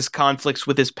resolve his conflicts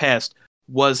with his past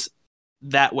was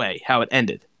that way, how it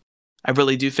ended. I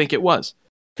really do think it was.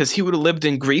 Because he would have lived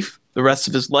in grief the rest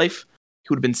of his life. He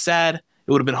would have been sad.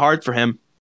 It would have been hard for him.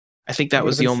 I think that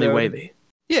was the only way they...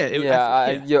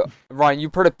 Yeah. Ryan, you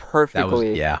put it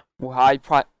perfectly. That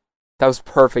was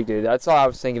perfect, dude. That's all I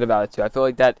was thinking about it, too. I feel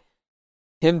like that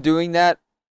him doing that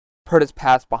put his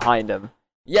past behind him.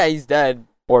 Yeah, he's dead.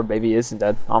 Or maybe he isn't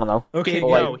dead. I don't know. Okay,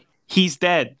 No, he's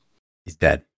dead. He's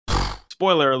dead.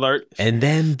 Spoiler alert. And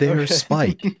then there's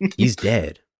Spike. He's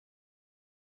dead.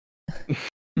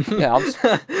 Yeah, I'm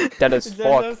dead as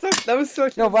fuck. That was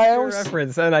such No, a but I obscure always-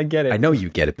 reference, and I get it. I know you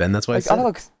get it, Ben. That's why I Like, I said don't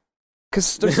it. know,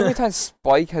 because there's so many times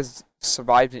Spike has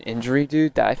survived an injury,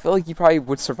 dude, that I feel like he probably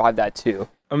would survive that too.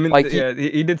 I mean, like,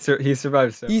 he did. He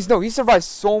survived. So. He survived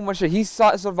so much shit. He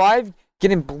survived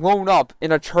getting blown up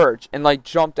in a church and like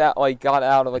jumped out, like got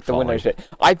out of like the window and shit.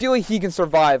 I feel like he can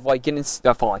survive like getting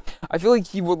stuff falling. I feel like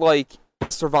he would like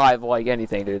survive like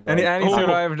anything, dude. And Like, he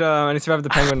survived. And he survived the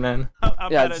Penguin Man.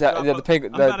 I'm Yeah, about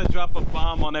the to drop a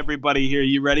bomb on everybody here.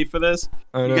 You ready for this?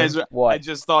 I You know. guys, What? I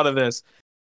just thought of this.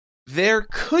 There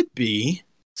could be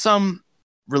some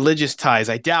religious ties.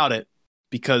 I doubt it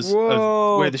because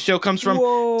Whoa. of where the show comes from.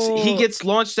 Whoa. He gets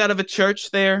launched out of a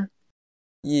church there.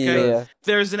 yeah.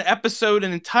 There's an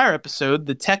entire episode,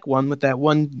 the tech one with that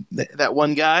one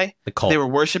guy The cult. they were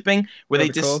worshiping, where Oh, they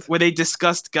the cult? where they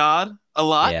discussed God a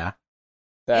lot. Yeah.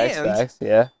 Facts,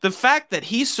 yeah. The fact that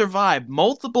he survived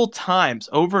multiple times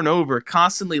over and over,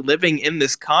 constantly living in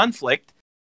this conflict,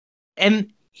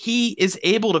 and he is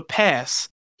able to pass.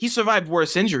 He survived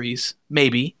worse injuries,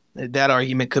 maybe. That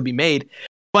argument could be made.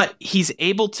 But he's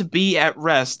able to be at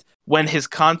rest when his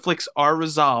conflicts are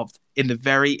resolved in the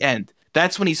very end.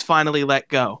 That's when he's finally let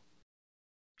go.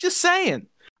 Just saying.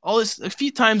 A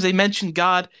few times they mention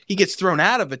God, he gets thrown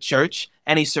out of a church,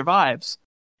 and he survives.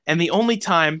 And the only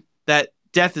time that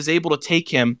death is able to take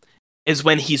him is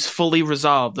when he's fully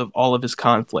resolved of all of his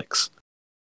conflicts.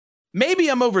 Maybe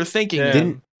I'm overthinking Yeah. it.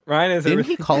 Didn't- Ryan is. Didn't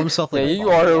he call himself like Yeah, a you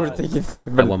are bodyguard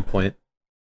overthinking. at one point?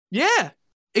 Yeah.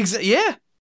 Yeah.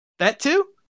 That too?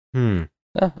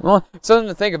 Yeah, well, something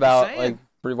to think about. saying. Like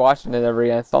rewatching it every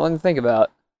again. Something to think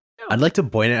about. I'd like to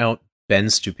point out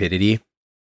Ben's stupidity.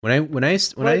 When I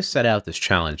set out this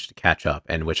challenge to catch up,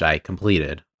 and which I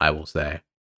completed, I will say.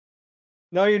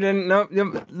 No, you didn't. No.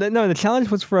 The challenge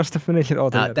was for us to finish it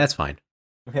all together. That's fine.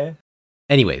 Okay.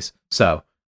 Anyways, so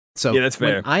Yeah, that's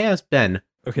when fair. I asked Ben,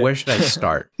 Okay. where should I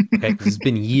start? Okay, because it's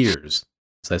been years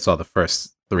since I saw the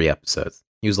first 3 episodes.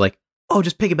 He was like, "Oh,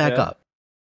 just pick it back Yeah. up,"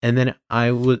 and then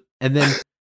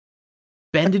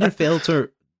Ben didn't fail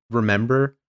to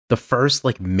remember the first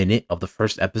like minute of the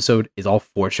first episode is all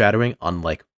foreshadowing on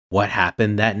like what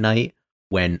happened that night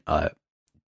when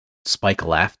Spike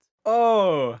left.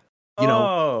 Oh, You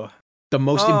know, the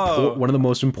most one of the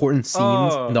most important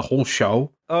scenes in the whole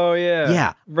show. Oh yeah.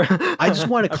 Yeah. I just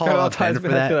want to call out Ben for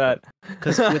that.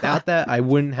 Because without that, I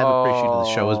wouldn't have appreciated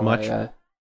the show as much.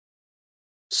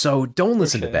 So don't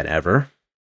listen to Ben ever.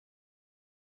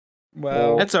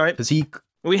 Wow. That's all right. Because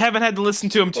We haven't had to listen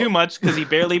to him too much because he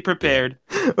barely prepared.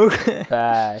 Okay.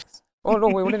 Facts. Oh no,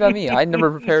 wait, what did that mean? I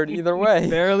never prepared either way.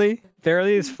 Barely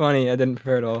is funny. I didn't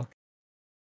prepare at all.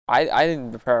 I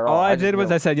didn't prepare at all. All I did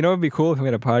was I said, you know, it'd be cool if we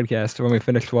had a podcast when we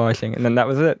finished watching, and then that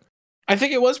was it. I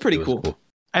think it was pretty cool.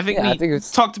 I think we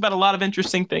talked about a lot of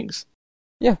interesting things.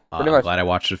 Yeah, pretty much. I'm glad I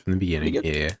watched it from the beginning.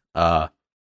 Yeah.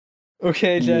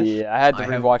 Okay, Jess. Yeah, I had to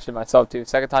rewatch it myself too.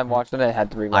 Second time watching it, I had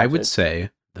to rewatch it. I would say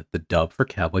that the dub for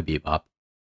Cowboy Bebop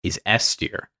is S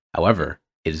tier. However,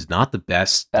 it is not the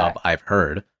best dub I've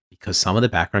heard because some of the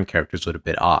background characters were a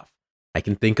bit off. I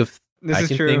can think of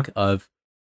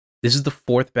this is the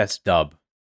fourth best dub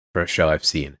for a show I've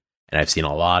seen, and I've seen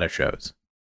a lot of shows.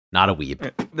 Not a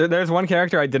weeb. There's one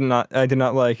character I did not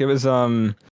like. It was the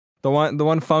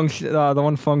one feng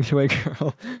shui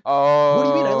girl. Oh, what do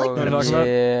you mean? I like that.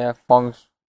 Yeah, feng.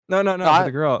 No,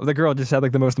 the girl just had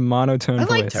like the most monotone voice.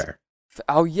 I liked her.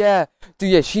 Oh yeah,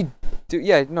 her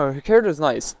character's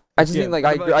nice. I just think like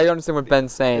I understand what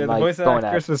Ben's saying. Yeah, the like voice going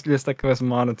actress was just like the most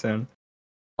monotone.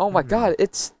 Oh my god,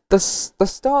 it's the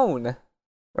stone.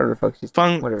 Whatever the fuck she's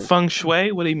Feng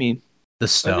Shui? What do you mean? The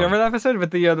stone. Do you remember that episode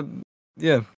with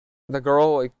the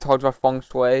girl like talked about feng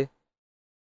shui?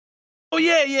 Oh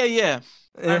yeah. I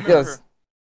remember. Yes.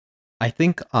 I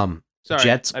think Sorry,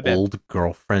 Jet's old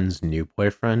girlfriend's new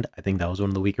boyfriend. I think that was one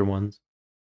of the weaker ones.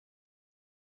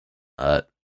 Wow,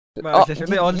 are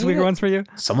they all just weaker ones for you?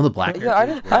 Some of the black. Yeah,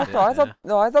 I thought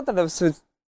that episode.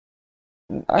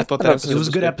 I thought that it was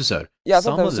a good episode. Yeah, I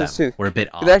thought that was some of them too. were a bit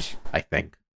off. I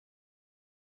think.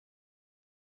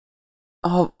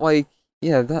 I don't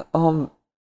know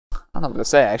what to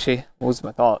say actually. What was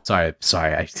my thought? Sorry.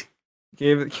 I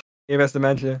Gave us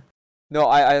dementia. No,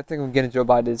 I think I'm getting Joe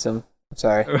Bidenism. I'm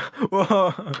sorry.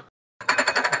 Whoa.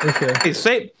 Okay. Hey,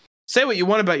 say what you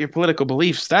want about your political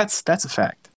beliefs. That's a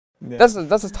fact. Yeah.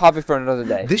 That's a topic for another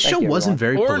day. This show wasn't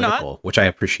very political, which I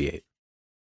appreciate.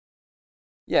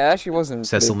 Yeah, it actually wasn't.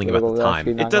 Says something about the time.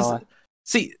 It doesn't.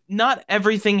 See, not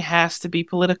everything has to be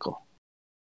political.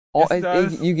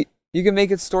 You can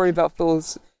make a story about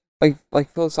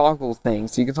philosophical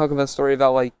things. You can talk about a story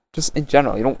about like just in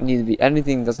general. You don't need to be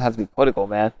anything. Doesn't have to be political,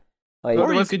 man. Like,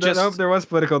 or you could just. There was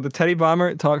political. The Teddy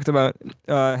Bomber talked about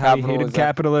how he hated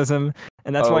capitalism,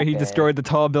 and that's why he destroyed the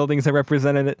tall buildings that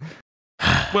represented it.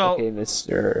 Well, okay,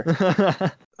 Mister.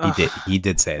 He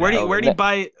did say that.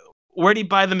 Where'd he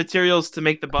buy the materials to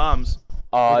make the bombs?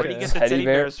 Where'd he get the teddy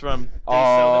bears from? Did he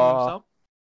sell them himself?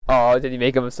 Oh, did he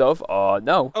make them himself?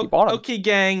 No, he bought them. Okay,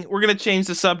 gang, we're gonna change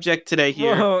the subject today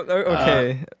here. Whoa,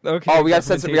 okay. Oh, we got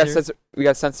censor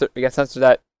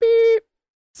that. Beep.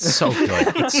 So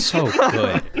good. It's so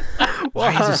good.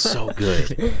 Why is it so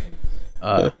good?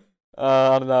 I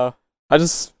don't know. I'm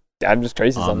just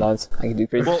crazy sometimes. I can do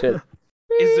crazy shit.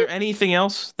 Is there anything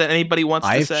else that anybody wants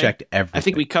to say? I've checked everything. I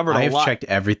think we covered a lot. I've checked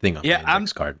everything on my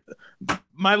index card.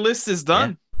 My list is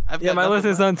done. Yeah, my list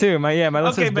is done too. My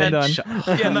list has been done.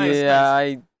 Yeah, nice.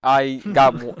 Yeah, I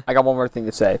got one more thing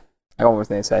to say.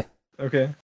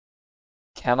 Okay.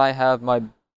 Can I have my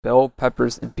bell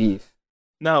peppers and beef?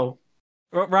 No.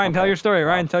 Well, Ryan, tell your story.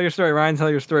 Ryan, tell your story. Ryan.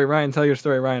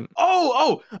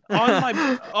 Oh,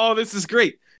 this is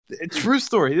great. True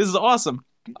story. This is awesome.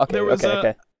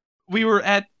 Okay. We were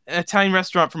at an Italian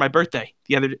restaurant for my birthday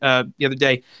the other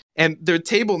day, and their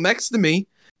table next to me,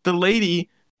 the lady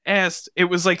asked, it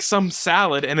was like some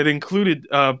salad, and it included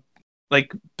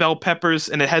like bell peppers,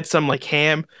 and it had some like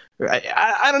ham.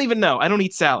 I don't even know. I don't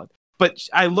eat salad, but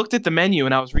I looked at the menu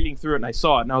and I was reading through it and I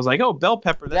saw it and I was like, oh, bell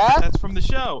pepper. That's from the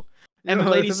show. And the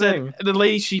lady said,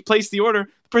 she placed the order.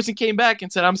 The person came back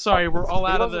and said, I'm sorry, we're all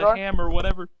out of the ham or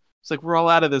whatever. It's like, we're all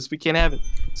out of this. We can't have it.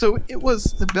 So it was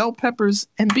the bell peppers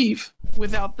and beef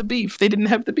without the beef. They didn't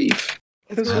have the beef.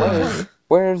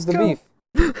 Where's the beef?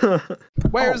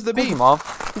 Where's the beef? Mom.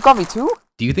 You got me too?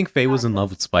 Do you think Faye was in love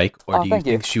with Spike, or do you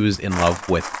think she was in love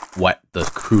with what the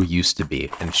crew used to be,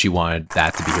 and she wanted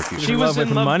that to be her future? She was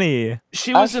in love with money.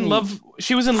 She was in love.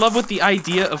 She was in love with the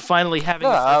idea of finally having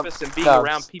a purpose and being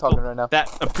around people that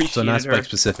appreciated so not Spike her.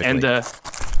 Specifically. And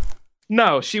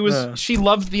no, she was. She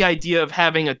loved the idea of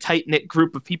having a tight knit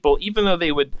group of people, even though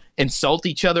they would insult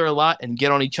each other a lot and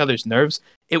get on each other's nerves.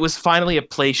 It was finally a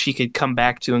place she could come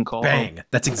back to and call Bang! home.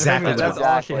 That's exactly that's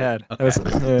all she had.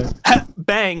 Okay.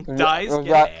 bang, dies. That,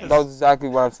 get- that was exactly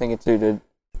what I was thinking too, dude.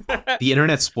 The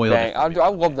internet spoiled Dang, it. for me. I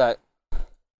love that.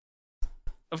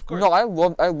 Of course. No, I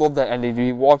love that ending, dude.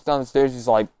 He walks down the stairs, he's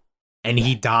like, And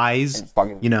he dies. and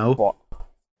fucking, You know? fuck.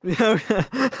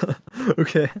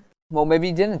 Okay. Well, maybe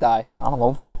he didn't die. I don't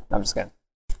know. I'm just kidding.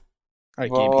 All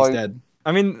right, Well, Gabe, like- he's dead.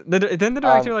 I mean, didn't the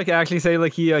director like actually say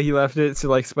like he left it so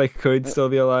like Spike could still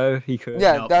be alive? He could.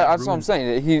 Yeah, No, that's what I'm ruins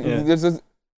saying. Yeah. There's this,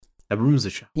 That ruins the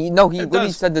show. he It literally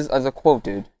does. said this as a quote,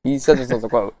 dude. He said this as a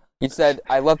quote. He said,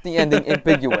 "I left the ending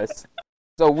ambiguous,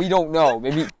 so we don't know.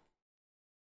 Maybe."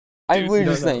 I'm Dude, literally we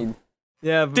just don't know. saying.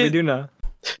 Yeah, but we Did- do know.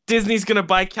 Disney's gonna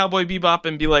buy Cowboy Bebop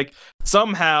and be like,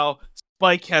 somehow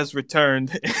Spike has returned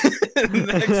in the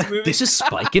next movie. This is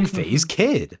Spike and Faye's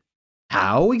kid.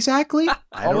 How exactly?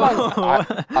 I Oh don't my know.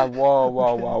 God.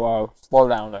 Whoa. Slow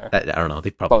down there. I don't know. They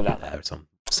probably Slow did down. that or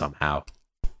somehow.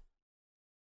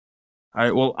 All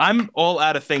right, well, I'm all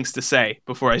out of things to say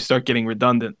before I start getting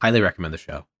redundant. Highly recommend the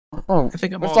show. Oh, I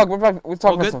think I'm let's all. talk. We're all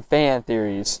talking about good? some fan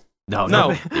theories. No,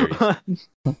 No. theories.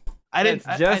 I didn't.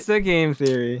 It's just a game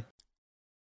theory.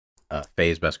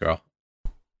 Faye's best girl.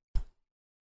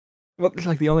 Well, it's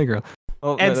like the only girl.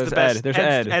 Oh, no, Ed's there's the best. Ed. There's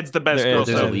Ed's, Ed. Ed's the best There girl. is.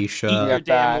 There's So Ed. eat Alicia. your Yeah, damn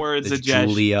back. words, There's Ajesh.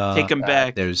 Julia. Take them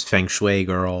back. There's Feng Shui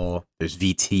girl. There's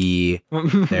VT.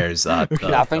 There's the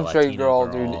Yeah, Feng Shui Latina girl,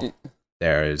 dude.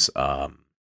 There's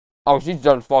Oh, she's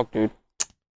dumb as fuck, dude.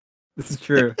 This is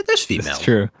true. there's female. This is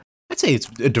true. I'd say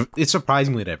it's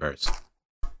surprisingly diverse.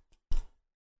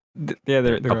 Yeah,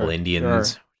 there A couple are.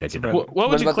 Indians. I did Right. not. What would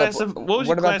What you about that- classify? What would you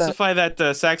what about that- classify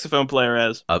that saxophone player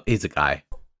as? He's a guy.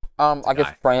 I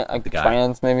guess guy. guy.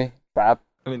 trans maybe. Rap.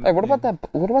 I mean, Hey, what about that?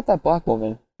 What about that black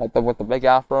woman? Like with the big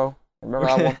afro. Remember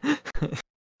that one?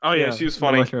 Oh yeah, she was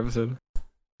funny. Episode.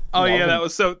 Oh No, yeah, I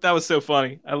that was so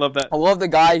funny. I love that. I love the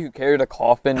guy who carried a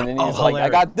coffin and then he's Oh, like, "I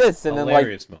got this," and then like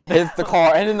Hilarious moment. hits the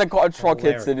car, and then the car truck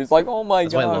hits it. He's like, "Oh my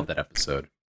That's god!" why I love that episode.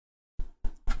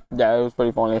 Yeah, it was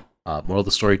pretty funny. Moral of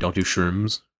the story: don't do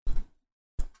shrooms.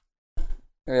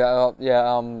 Yeah.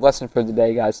 Lesson for the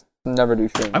day, guys: never do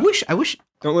shrooms. I wish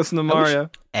Don't listen to wish- Mario.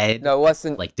 Ed No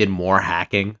lesson. like did more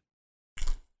hacking.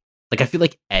 Like I feel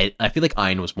like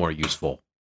Ein was more useful.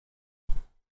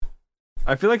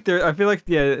 I feel like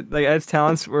Ed's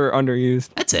talents were underused,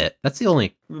 That's it. That's the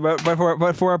only.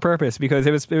 but for a purpose because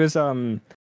it was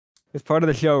it's part of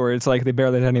the show where it's like they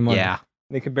barely had any money. Yeah.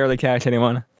 They could barely catch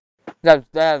anyone. They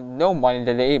had no money.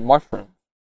 They ate mushrooms.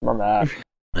 Remember that?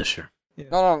 That's sure.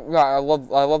 No. I love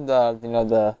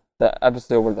the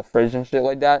episode with the fridge and shit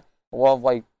like that. I love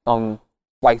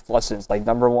life lessons. Like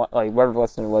number one, like whatever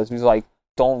lesson it was, he was like,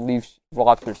 "Don't leave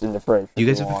lobsters in the fridge." Do you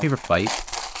guys for have too a long." favorite fight?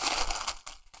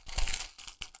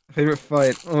 Favorite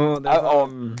fight? Oh,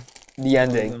 there's, The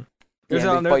ending. There's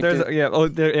ending fight there's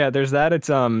too. there's that. It's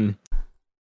one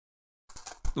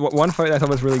fight I thought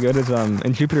was really good is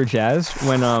in Jupiter Jazz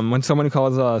when someone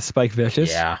calls Spike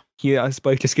vicious. Yeah.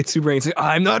 Spike just gets super angry. He's like,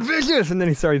 I'm not vicious, and then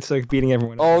he starts like beating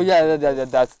everyone. Oh yeah,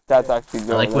 that's actually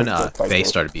good. I like when That's quite Faye cool.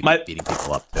 started beating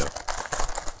people up too.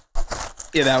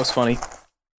 Yeah, that was funny.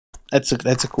 That's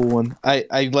a cool one. I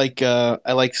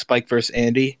like Spike versus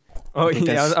Andy. Oh I think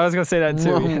yeah, that's- I was gonna say that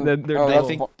too. They're Oh, I that's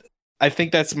think- fu- I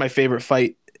think that's my favorite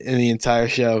fight in the entire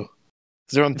show. 'Cause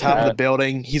they're on top of the Yeah.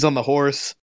 building. He's on the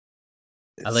horse.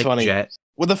 It's I like funny. Jet.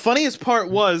 Well, the funniest part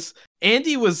was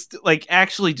Andy was like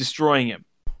actually destroying him.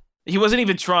 He wasn't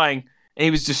even trying, and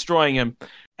he was destroying him.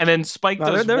 And then Spike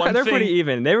No, does they're one thing. pretty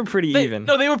even. They were pretty even.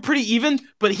 No, they were pretty even,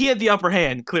 but he had the upper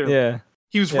hand. Clearly, Yeah.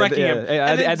 he was Yeah, wrecking him. At,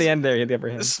 And then at the end there, he had the upper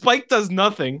hand. Spike does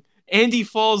nothing. Andy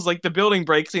falls like the building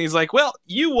breaks, and he's like, "Well,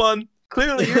 you won.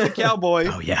 Clearly, you're the cowboy."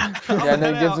 Oh yeah. Yeah, and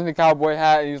then he gives him the cowboy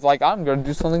hat, and he's like, "I'm gonna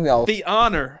do something else." The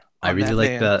honor. I on really that like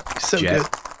man. the So Jet good.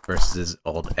 versus his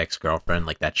old ex-girlfriend,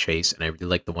 like that chase, and I really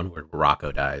like the one where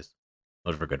Rocco dies.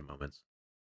 Those were good moments.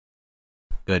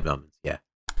 Good moments, yeah.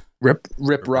 Rip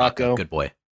Rocco. Good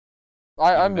boy.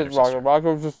 I Even miss better Rocco. sister.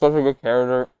 Rocco was just such a good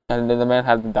character, and then the man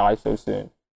had to die so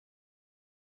soon.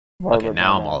 Okay,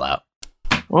 now I'm all out.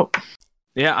 Well,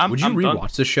 yeah, I'm. Would you I'm done.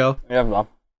 rewatch this show? Yeah, no.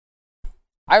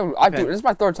 I Okay. do. This is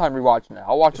my third time rewatching it.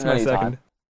 I'll watch It's it my anytime. second.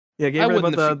 Yeah, I Gabriel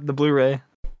wouldn't about the Blu-ray.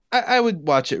 I would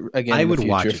watch it again. I in the would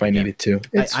future watch it if I again. needed to.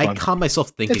 It's I fun. caught myself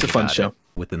thinking It's a fun about show. it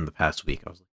within the past week. I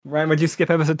was like, Ryan, would you skip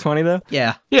episode 20 though?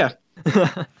 yeah. Yeah.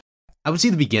 I would see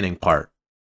the beginning part.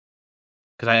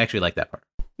 Because I actually like that part.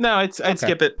 No, I'd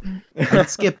skip it. I'd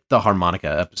skip the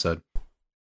harmonica episode.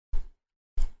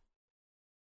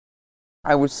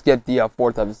 I would skip the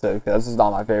fourth episode because this is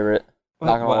not my favorite.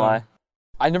 Not gonna Wow. lie.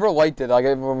 I never liked it. Like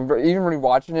even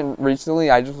rewatching it recently,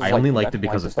 I just was I like, only "Dude, liked I it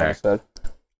because don't of like this Faye. episode."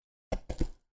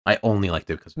 I only liked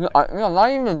it because No, not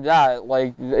even that.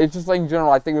 Like it's just like in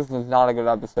general. I think this was not a good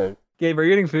episode. Gabe, are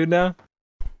you eating food now?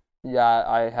 Yeah,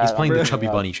 I had. He's playing the really- Chubby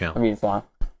Bunny I channel. mean, it's not.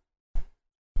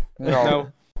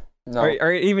 No. No. All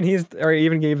right, even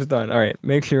Gabe's done. All right,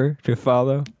 make sure to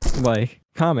follow, like,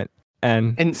 comment,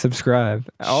 and subscribe.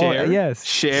 Share. Yes.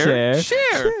 Share.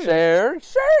 Share.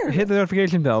 Hit the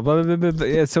notification bell. Blah, blah, blah, blah.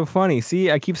 It's so funny.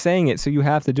 See, I keep saying it, so you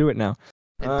have to do it now.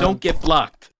 And don't get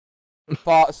blocked.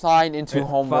 Sign into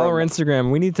home. Follow our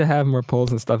Instagram. We need to have more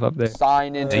polls and stuff up there.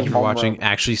 Sign into. Thank you for home watching. room.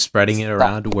 Actually spreading it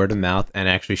around word of mouth and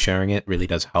actually sharing it really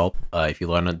does help. If you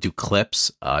want to do clips,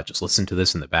 just listen to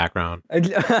this in the background.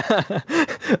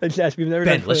 Josh, we've never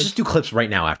Ben, done let's clips. just do clips right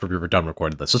now after we were done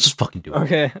recording this. Let's just fucking do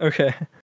it. Okay.